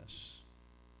forgiveness.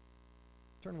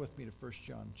 Turn with me to 1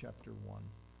 John chapter 1.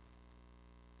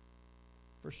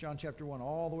 1 John chapter 1,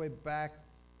 all the way back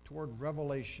toward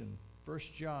Revelation. 1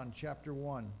 John chapter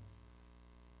 1.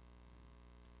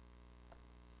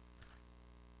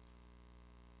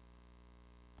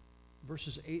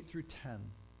 Verses 8 through 10.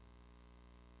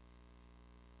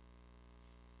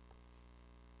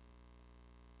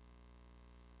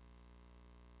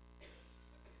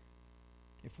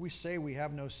 If we say we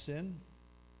have no sin,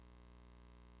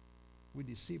 we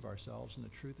deceive ourselves and the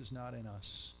truth is not in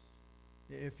us.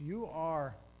 If you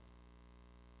are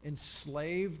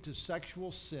enslaved to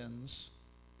sexual sins,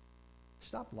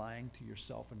 stop lying to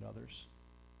yourself and others.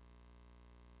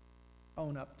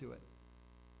 Own up to it.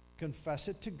 Confess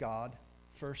it to God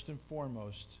first and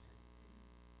foremost.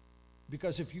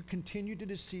 Because if you continue to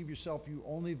deceive yourself, you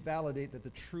only validate that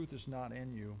the truth is not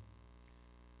in you.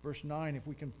 Verse 9, if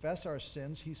we confess our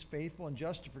sins, he's faithful and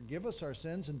just to forgive us our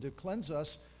sins and to cleanse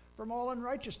us from all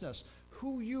unrighteousness.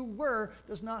 Who you were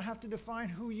does not have to define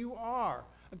who you are.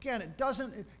 Again,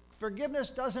 forgiveness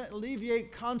doesn't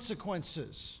alleviate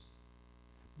consequences,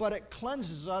 but it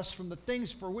cleanses us from the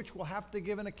things for which we'll have to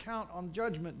give an account on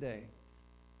Judgment Day.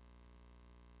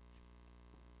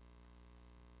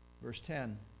 Verse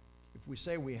 10, if we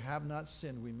say we have not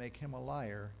sinned, we make him a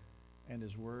liar, and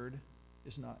his word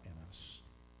is not in us.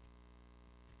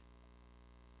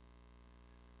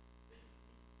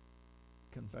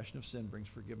 Confession of sin brings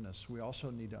forgiveness. We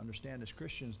also need to understand as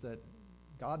Christians that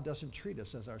God doesn't treat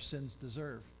us as our sins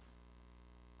deserve.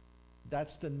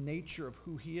 That's the nature of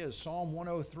who he is. Psalm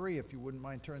 103, if you wouldn't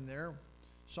mind turning there.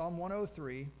 Psalm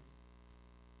 103.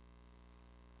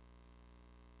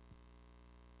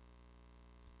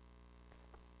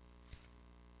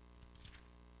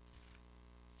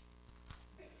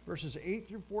 Verses 8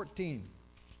 through 14.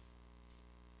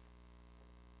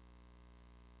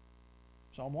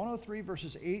 Psalm 103,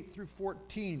 verses 8 through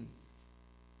 14.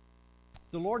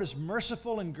 The Lord is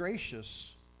merciful and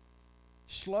gracious,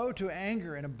 slow to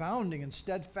anger and abounding in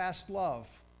steadfast love.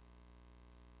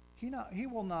 He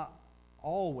will not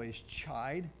always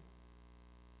chide,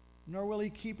 nor will he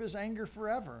keep his anger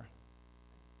forever.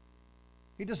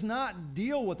 He does not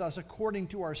deal with us according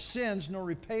to our sins, nor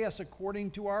repay us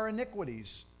according to our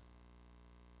iniquities.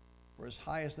 For as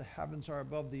high as the heavens are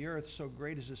above the earth, so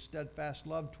great is his steadfast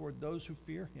love toward those who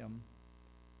fear him.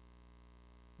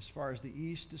 As far as the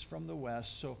east is from the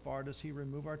west, so far does he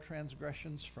remove our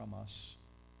transgressions from us.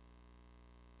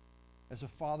 As a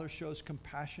father shows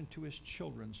compassion to his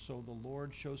children, so the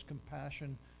Lord shows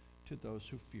compassion to those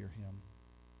who fear him.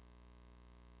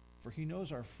 For he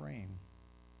knows our frame.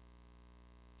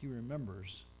 He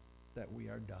remembers that we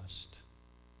are dust.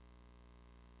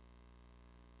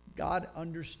 God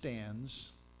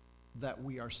understands that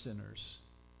we are sinners.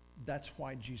 That's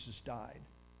why Jesus died.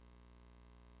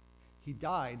 He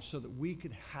died so that we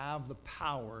could have the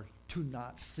power to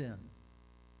not sin.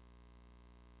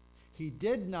 He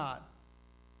did not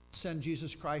send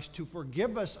Jesus Christ to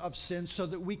forgive us of sin so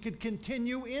that we could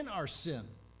continue in our sin.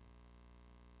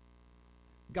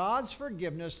 God's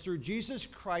forgiveness through Jesus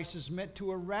Christ is meant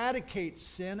to eradicate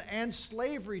sin and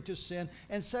slavery to sin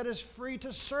and set us free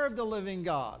to serve the living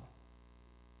God.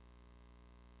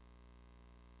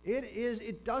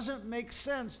 It doesn't make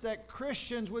sense that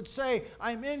Christians would say,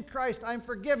 I'm in Christ, I'm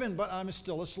forgiven, but I'm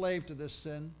still a slave to this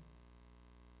sin.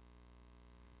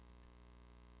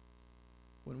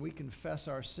 When we confess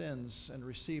our sins and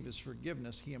receive his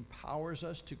forgiveness, he empowers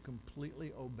us to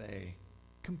completely obey.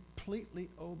 Completely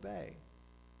obey.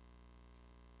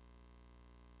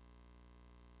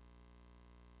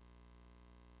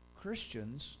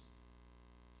 Christians,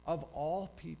 of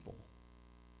all people,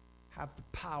 have the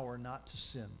power not to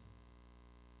sin.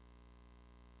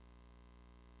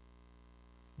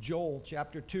 Joel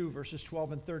chapter 2, verses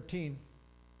 12 and 13.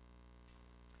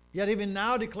 Yet even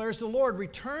now declares the Lord,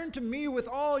 return to me with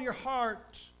all your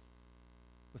heart,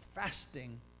 with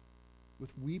fasting,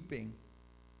 with weeping,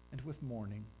 and with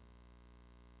mourning,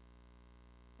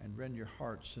 and rend your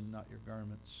hearts and not your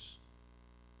garments.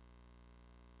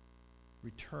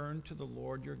 Return to the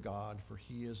Lord your God, for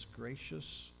he is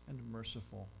gracious and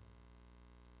merciful,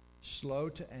 slow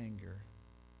to anger,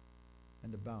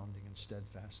 and abounding in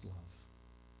steadfast love.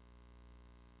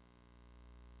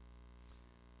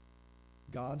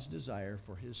 God's desire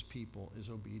for his people is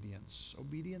obedience.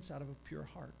 Obedience out of a pure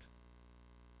heart.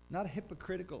 Not a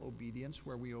hypocritical obedience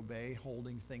where we obey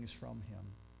holding things from him,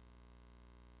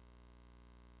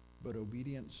 but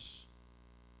obedience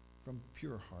from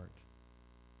pure heart.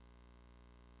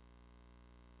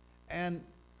 And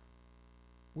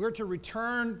we're to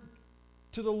return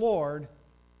to the Lord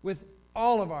with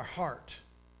all of our heart,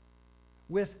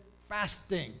 with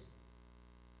fasting.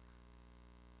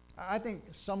 I think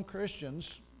some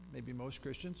Christians, maybe most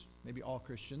Christians, maybe all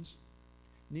Christians,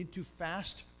 need to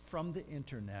fast from the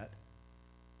internet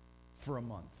for a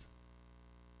month.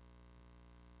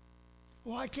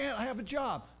 Well, I can't, I have a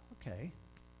job. Okay.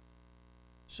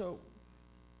 So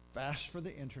fast for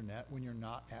the internet when you're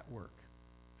not at work.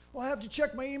 Well, I have to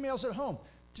check my emails at home.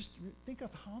 Just think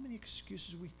of how many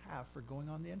excuses we have for going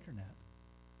on the internet.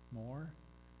 More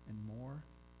and more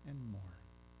and more.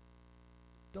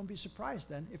 Don't be surprised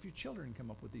then if your children come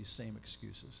up with these same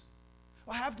excuses.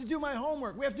 I have to do my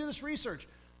homework. We have to do this research.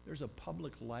 There's a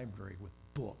public library with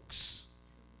books.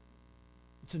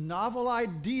 It's a novel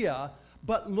idea,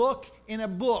 but look in a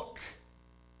book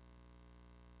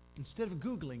instead of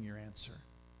Googling your answer.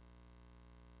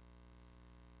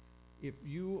 If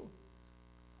you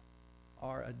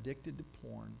are addicted to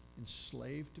porn,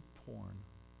 enslaved to porn,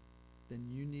 then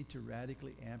you need to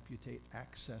radically amputate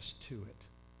access to it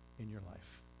in your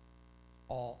life.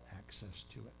 All access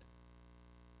to it.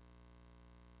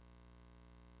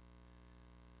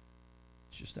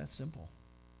 It's just that simple.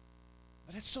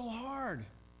 But it's so hard.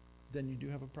 Then you do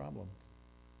have a problem.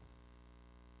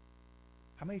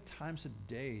 How many times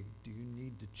a day do you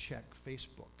need to check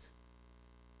Facebook,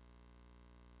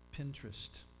 Pinterest,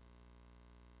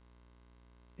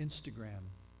 Instagram?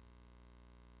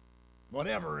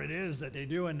 Whatever it is that they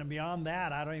do, and beyond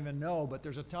that, I don't even know, but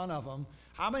there's a ton of them.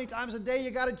 How many times a day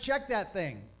you got to check that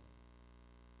thing?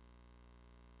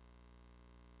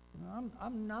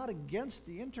 I'm not against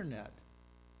the internet.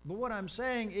 But what I'm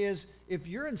saying is, if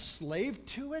you're enslaved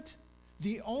to it,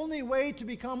 the only way to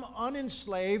become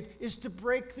unenslaved is to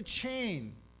break the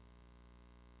chain,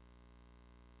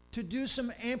 to do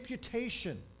some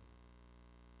amputation.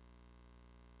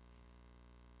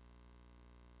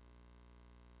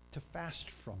 To fast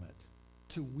from it,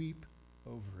 to weep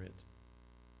over it,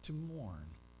 to mourn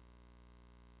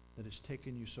that it's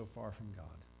taken you so far from God,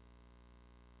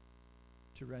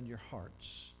 to rend your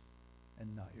hearts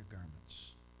and not your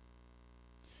garments.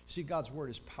 See, God's word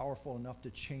is powerful enough to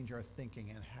change our thinking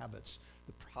and habits.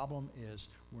 The problem is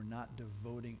we're not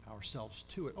devoting ourselves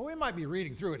to it. Oh, we might be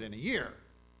reading through it in a year,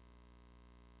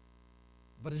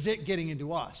 but is it getting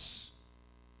into us?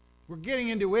 We're getting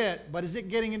into it, but is it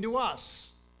getting into us?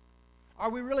 Are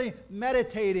we really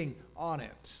meditating on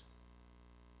it?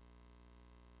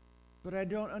 But I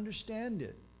don't understand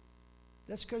it.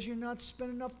 That's because you're not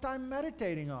spending enough time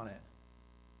meditating on it.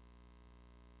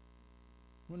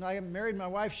 When I married my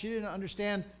wife, she didn't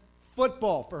understand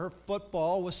football. For her,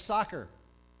 football was soccer.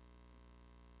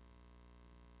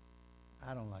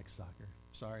 I don't like soccer.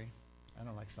 Sorry. I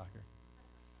don't like soccer.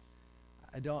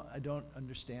 I don't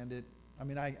understand it. I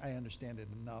mean, I understand it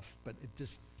enough, but it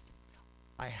just...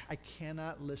 I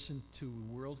cannot listen to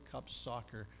World Cup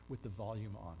soccer with the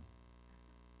volume on.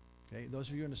 Okay, those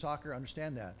of you into soccer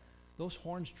understand that. Those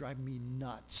horns drive me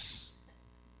nuts.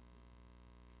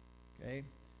 Okay,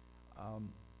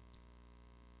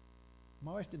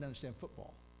 my wife didn't understand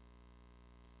football,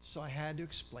 so I had to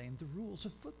explain the rules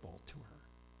of football to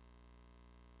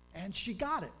her, and she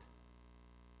got it.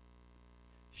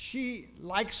 She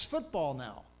likes football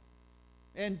now,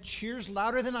 and cheers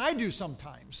louder than I do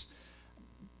sometimes.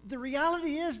 The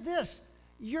reality is this: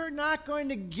 you're not going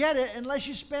to get it unless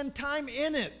you spend time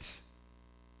in it.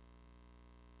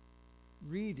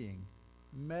 Reading,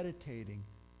 meditating,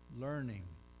 learning,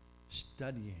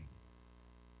 studying.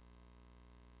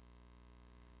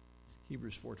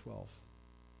 Hebrews 4:12.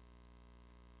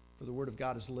 For the word of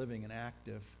God is living and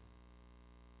active.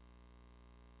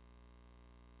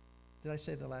 Did I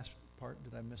say the last part?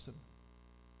 Did I miss it?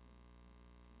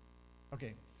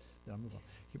 Okay, then I'll move on.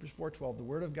 Hebrews 4:12, the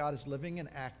word of God is living and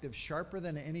active, sharper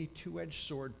than any two-edged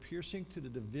sword, piercing to the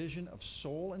division of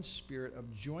soul and spirit,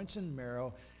 of joints and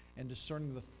marrow, and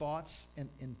discerning the thoughts and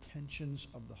intentions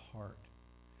of the heart.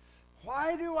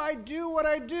 Why do I do what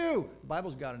I do? The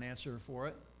Bible's got an answer for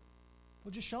it.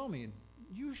 Well, just show me.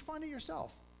 You find it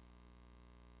yourself.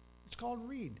 It's called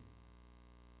read.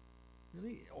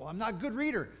 Really? Oh, I'm not a good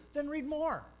reader. Then read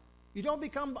more. You don't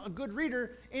become a good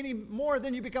reader any more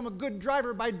than you become a good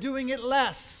driver by doing it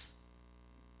less.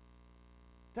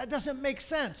 That doesn't make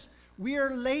sense. We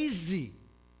are lazy.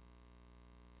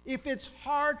 If it's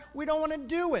hard, we don't want to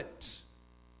do it.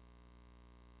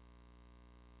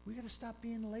 We got to stop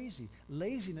being lazy.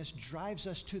 Laziness drives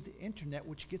us to the internet,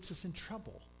 which gets us in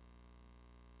trouble.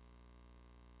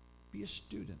 Be a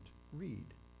student. Read.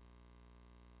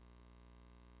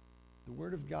 The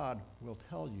Word of God will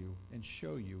tell you and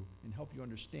show you and help you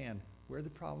understand where the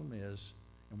problem is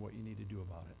and what you need to do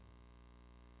about it.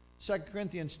 2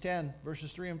 Corinthians 10,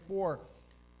 verses 3 and 4.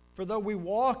 For though we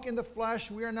walk in the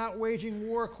flesh, we are not waging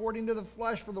war according to the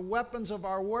flesh, for the weapons of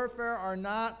our warfare are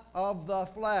not of the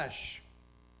flesh,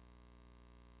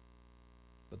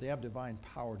 but they have divine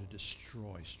power to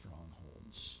destroy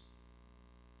strongholds.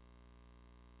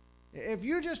 If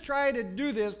you just try to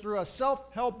do this through a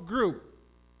self-help group,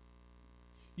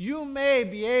 you may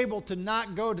be able to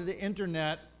not go to the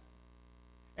internet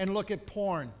and look at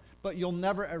porn, but you'll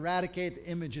never eradicate the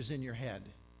images in your head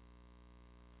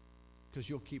because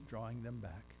you'll keep drawing them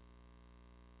back.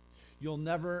 You'll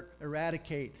never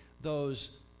eradicate those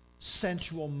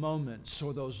sensual moments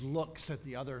or those looks at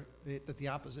the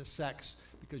opposite sex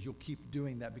because you'll keep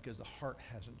doing that because the heart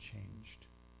hasn't changed.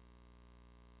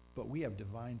 But we have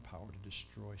divine power to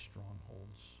destroy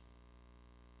strongholds.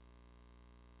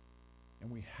 And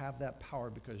we have that power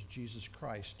because Jesus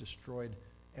Christ destroyed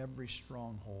every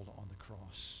stronghold on the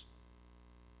cross.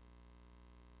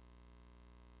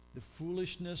 The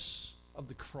foolishness of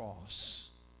the cross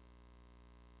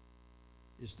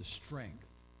is the strength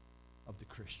of the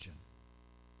Christian.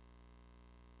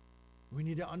 We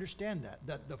need to understand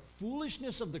that the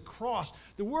foolishness of the cross,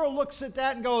 the world looks at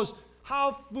that and goes,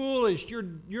 how foolish,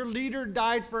 your leader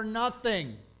died for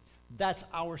nothing. That's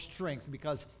our strength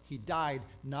because he died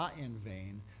not in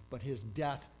vain, but his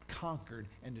death conquered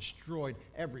and destroyed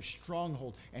every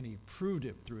stronghold, and he proved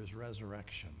it through his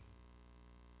resurrection.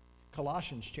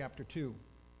 Colossians chapter 2.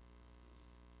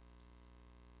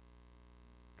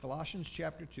 Colossians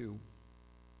chapter 2,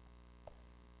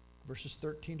 verses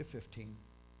 13 to 15.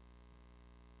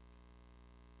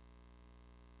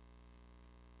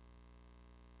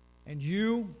 And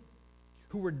you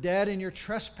who were dead in your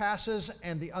trespasses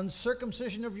and the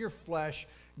uncircumcision of your flesh,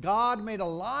 God made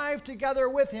alive together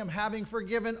with him, having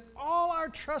forgiven all our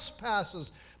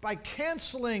trespasses by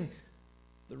canceling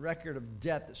the record of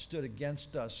debt that stood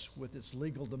against us with its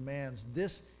legal demands.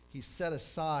 This he set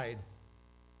aside,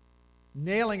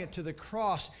 nailing it to the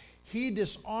cross. He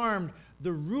disarmed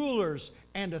the rulers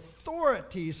and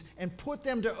authorities and put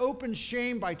them to open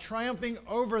shame by triumphing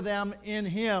over them in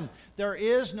him. There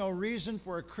is no reason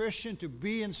for a Christian to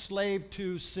be enslaved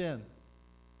to sin.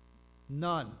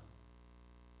 None.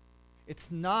 It's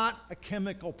not a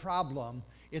chemical problem.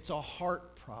 It's a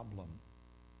heart problem.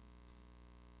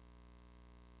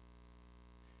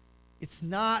 It's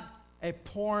not a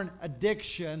porn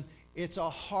addiction. It's a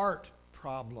heart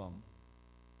problem.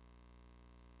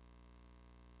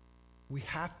 We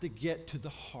have to get to the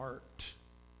heart.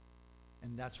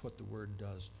 And that's what the Word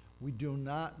does. We do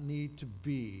not need to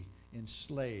be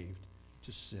enslaved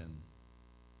to sin.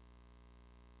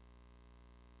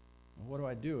 Well, what do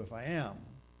I do if I am?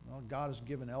 Well, God has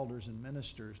given elders and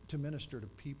ministers to minister to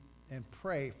people and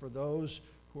pray for those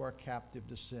who are captive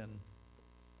to sin.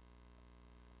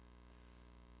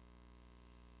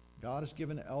 God has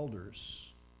given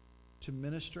elders to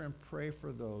minister and pray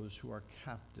for those who are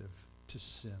captive to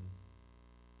sin.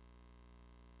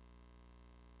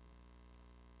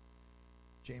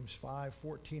 James 5,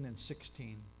 14 and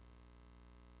 16.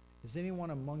 Is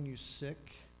anyone among you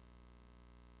sick?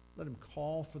 Let him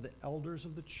call for the elders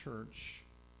of the church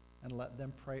and let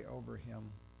them pray over him.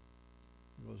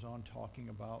 He goes on talking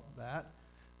about that.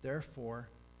 Therefore,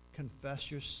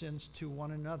 confess your sins to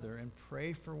one another and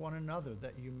pray for one another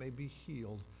that you may be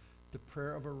healed. The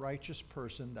prayer of a righteous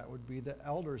person, that would be the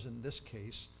elders in this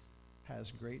case,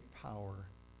 has great power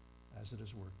as it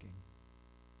is working.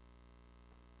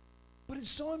 But it's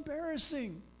so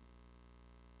embarrassing.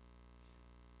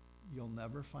 You'll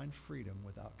never find freedom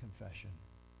without confession.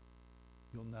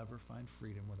 You'll never find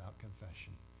freedom without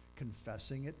confession.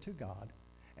 Confessing it to God,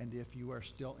 and if you are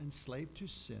still enslaved to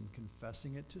sin,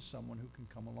 confessing it to someone who can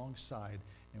come alongside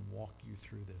and walk you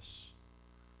through this.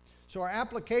 So our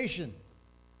application.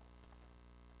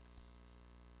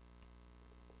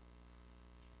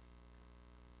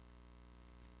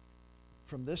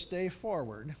 From this day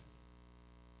forward,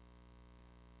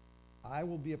 I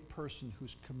will be a person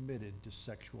who's committed to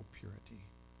sexual purity.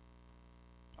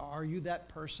 Are you that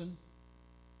person?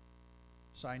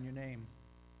 Sign your name.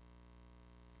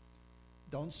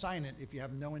 Don't sign it if you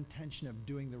have no intention of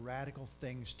doing the radical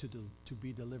things to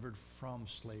be delivered from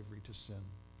slavery to sin.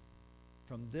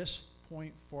 From this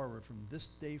point forward, from this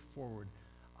day forward,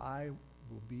 I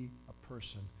will be a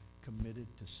person committed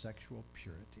to sexual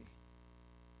purity.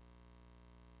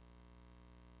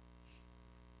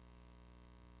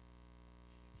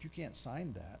 If you can't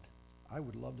sign that, I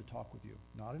would love to talk with you.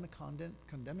 Not in a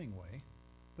condemning way,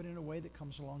 but in a way that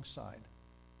comes alongside.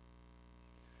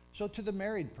 So to the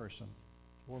married person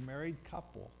or married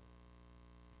couple,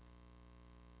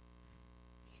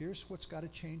 here's what's got to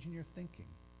change in your thinking.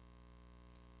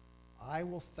 I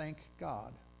will thank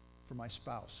God for my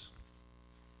spouse.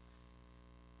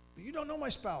 But you don't know my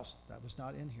spouse. That was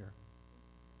not in here.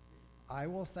 I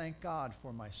will thank God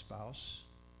for my spouse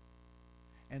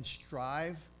and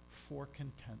strive for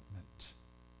contentment.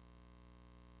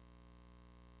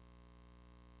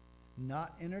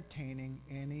 Not entertaining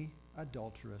any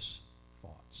adulterous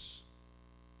thoughts.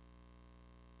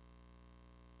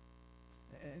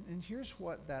 And here's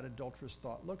what that adulterous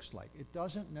thought looks like. It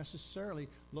doesn't necessarily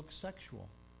look sexual.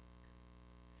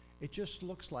 It just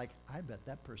looks like, I bet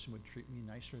that person would treat me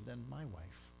nicer than my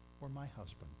wife or my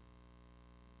husband.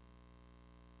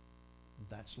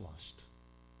 That's lust.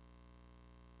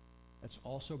 That's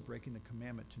also breaking the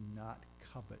commandment to not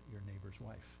covet your neighbor's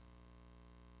wife.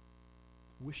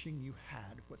 Wishing you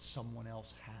had what someone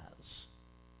else has,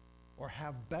 or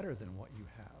have better than what you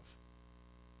have.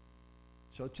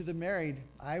 So to the married,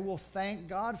 I will thank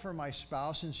God for my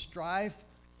spouse and strive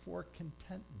for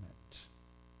contentment,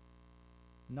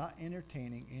 not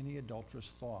entertaining any adulterous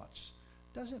thoughts.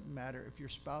 Doesn't matter if your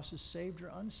spouse is saved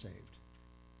or unsaved.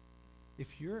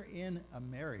 If you're in a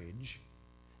marriage,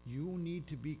 you need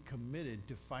to be committed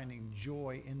to finding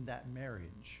joy in that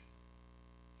marriage.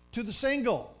 To the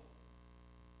single,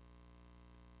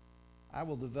 I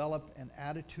will develop an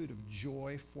attitude of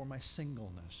joy for my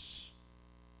singleness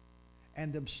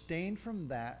and abstain from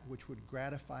that which would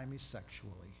gratify me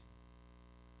sexually.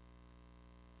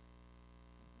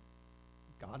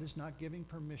 God is not giving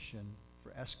permission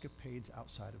for escapades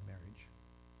outside of marriage.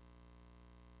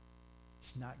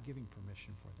 He's not giving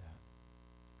permission for that.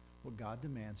 What God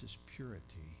demands is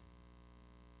purity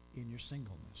in your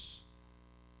singleness.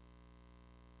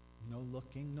 No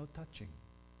looking, no touching.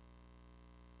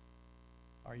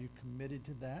 Are you committed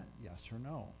to that? Yes or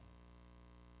no?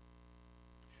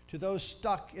 To those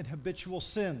stuck in habitual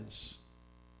sins,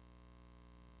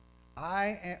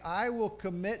 I will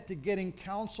commit to getting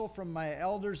counsel from my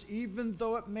elders, even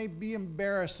though it may be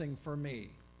embarrassing for me.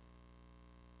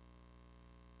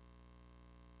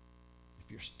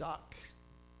 If you're stuck,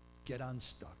 get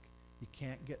unstuck. You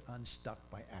can't get unstuck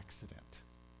by accident.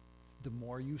 The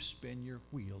more you spin your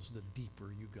wheels, the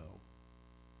deeper you go.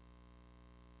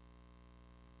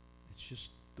 It's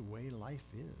just the way life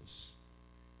is.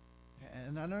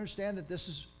 And I understand that this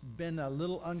has been a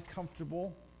little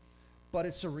uncomfortable, but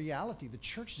it's a reality. The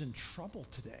church is in trouble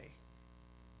today.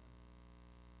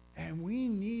 And we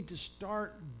need to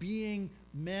start being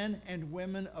men and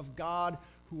women of God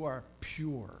who are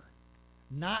pure.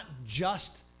 Not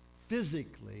just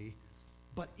physically,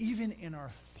 but even in our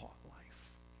thought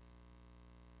life.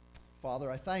 Father,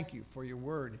 I thank you for your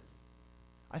word.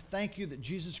 I thank you that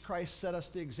Jesus Christ set us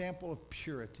the example of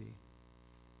purity.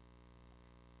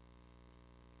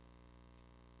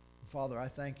 Father, I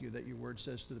thank you that your word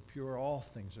says to the pure, all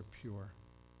things are pure.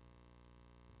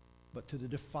 But to the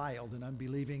defiled and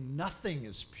unbelieving, nothing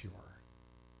is pure.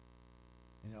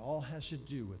 And it all has to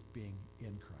do with being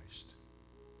in Christ.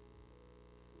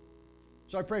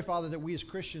 So I pray, Father, that we as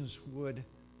Christians would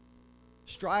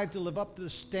strive to live up to the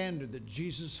standard that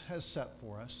Jesus has set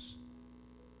for us,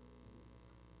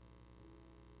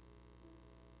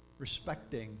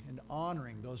 respecting and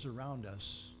honoring those around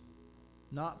us,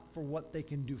 not for what they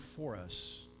can do for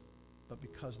us, but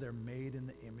because they're made in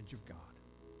the image of God.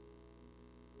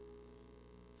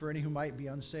 For any who might be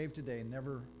unsaved today,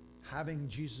 never having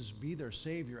Jesus be their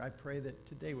Savior, I pray that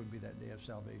today would be that day of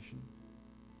salvation.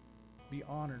 Be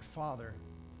honored, Father,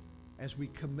 as we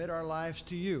commit our lives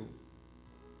to you,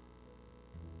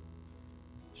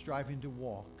 striving to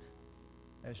walk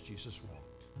as Jesus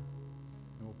walked.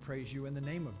 And we'll praise you in the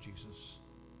name of Jesus.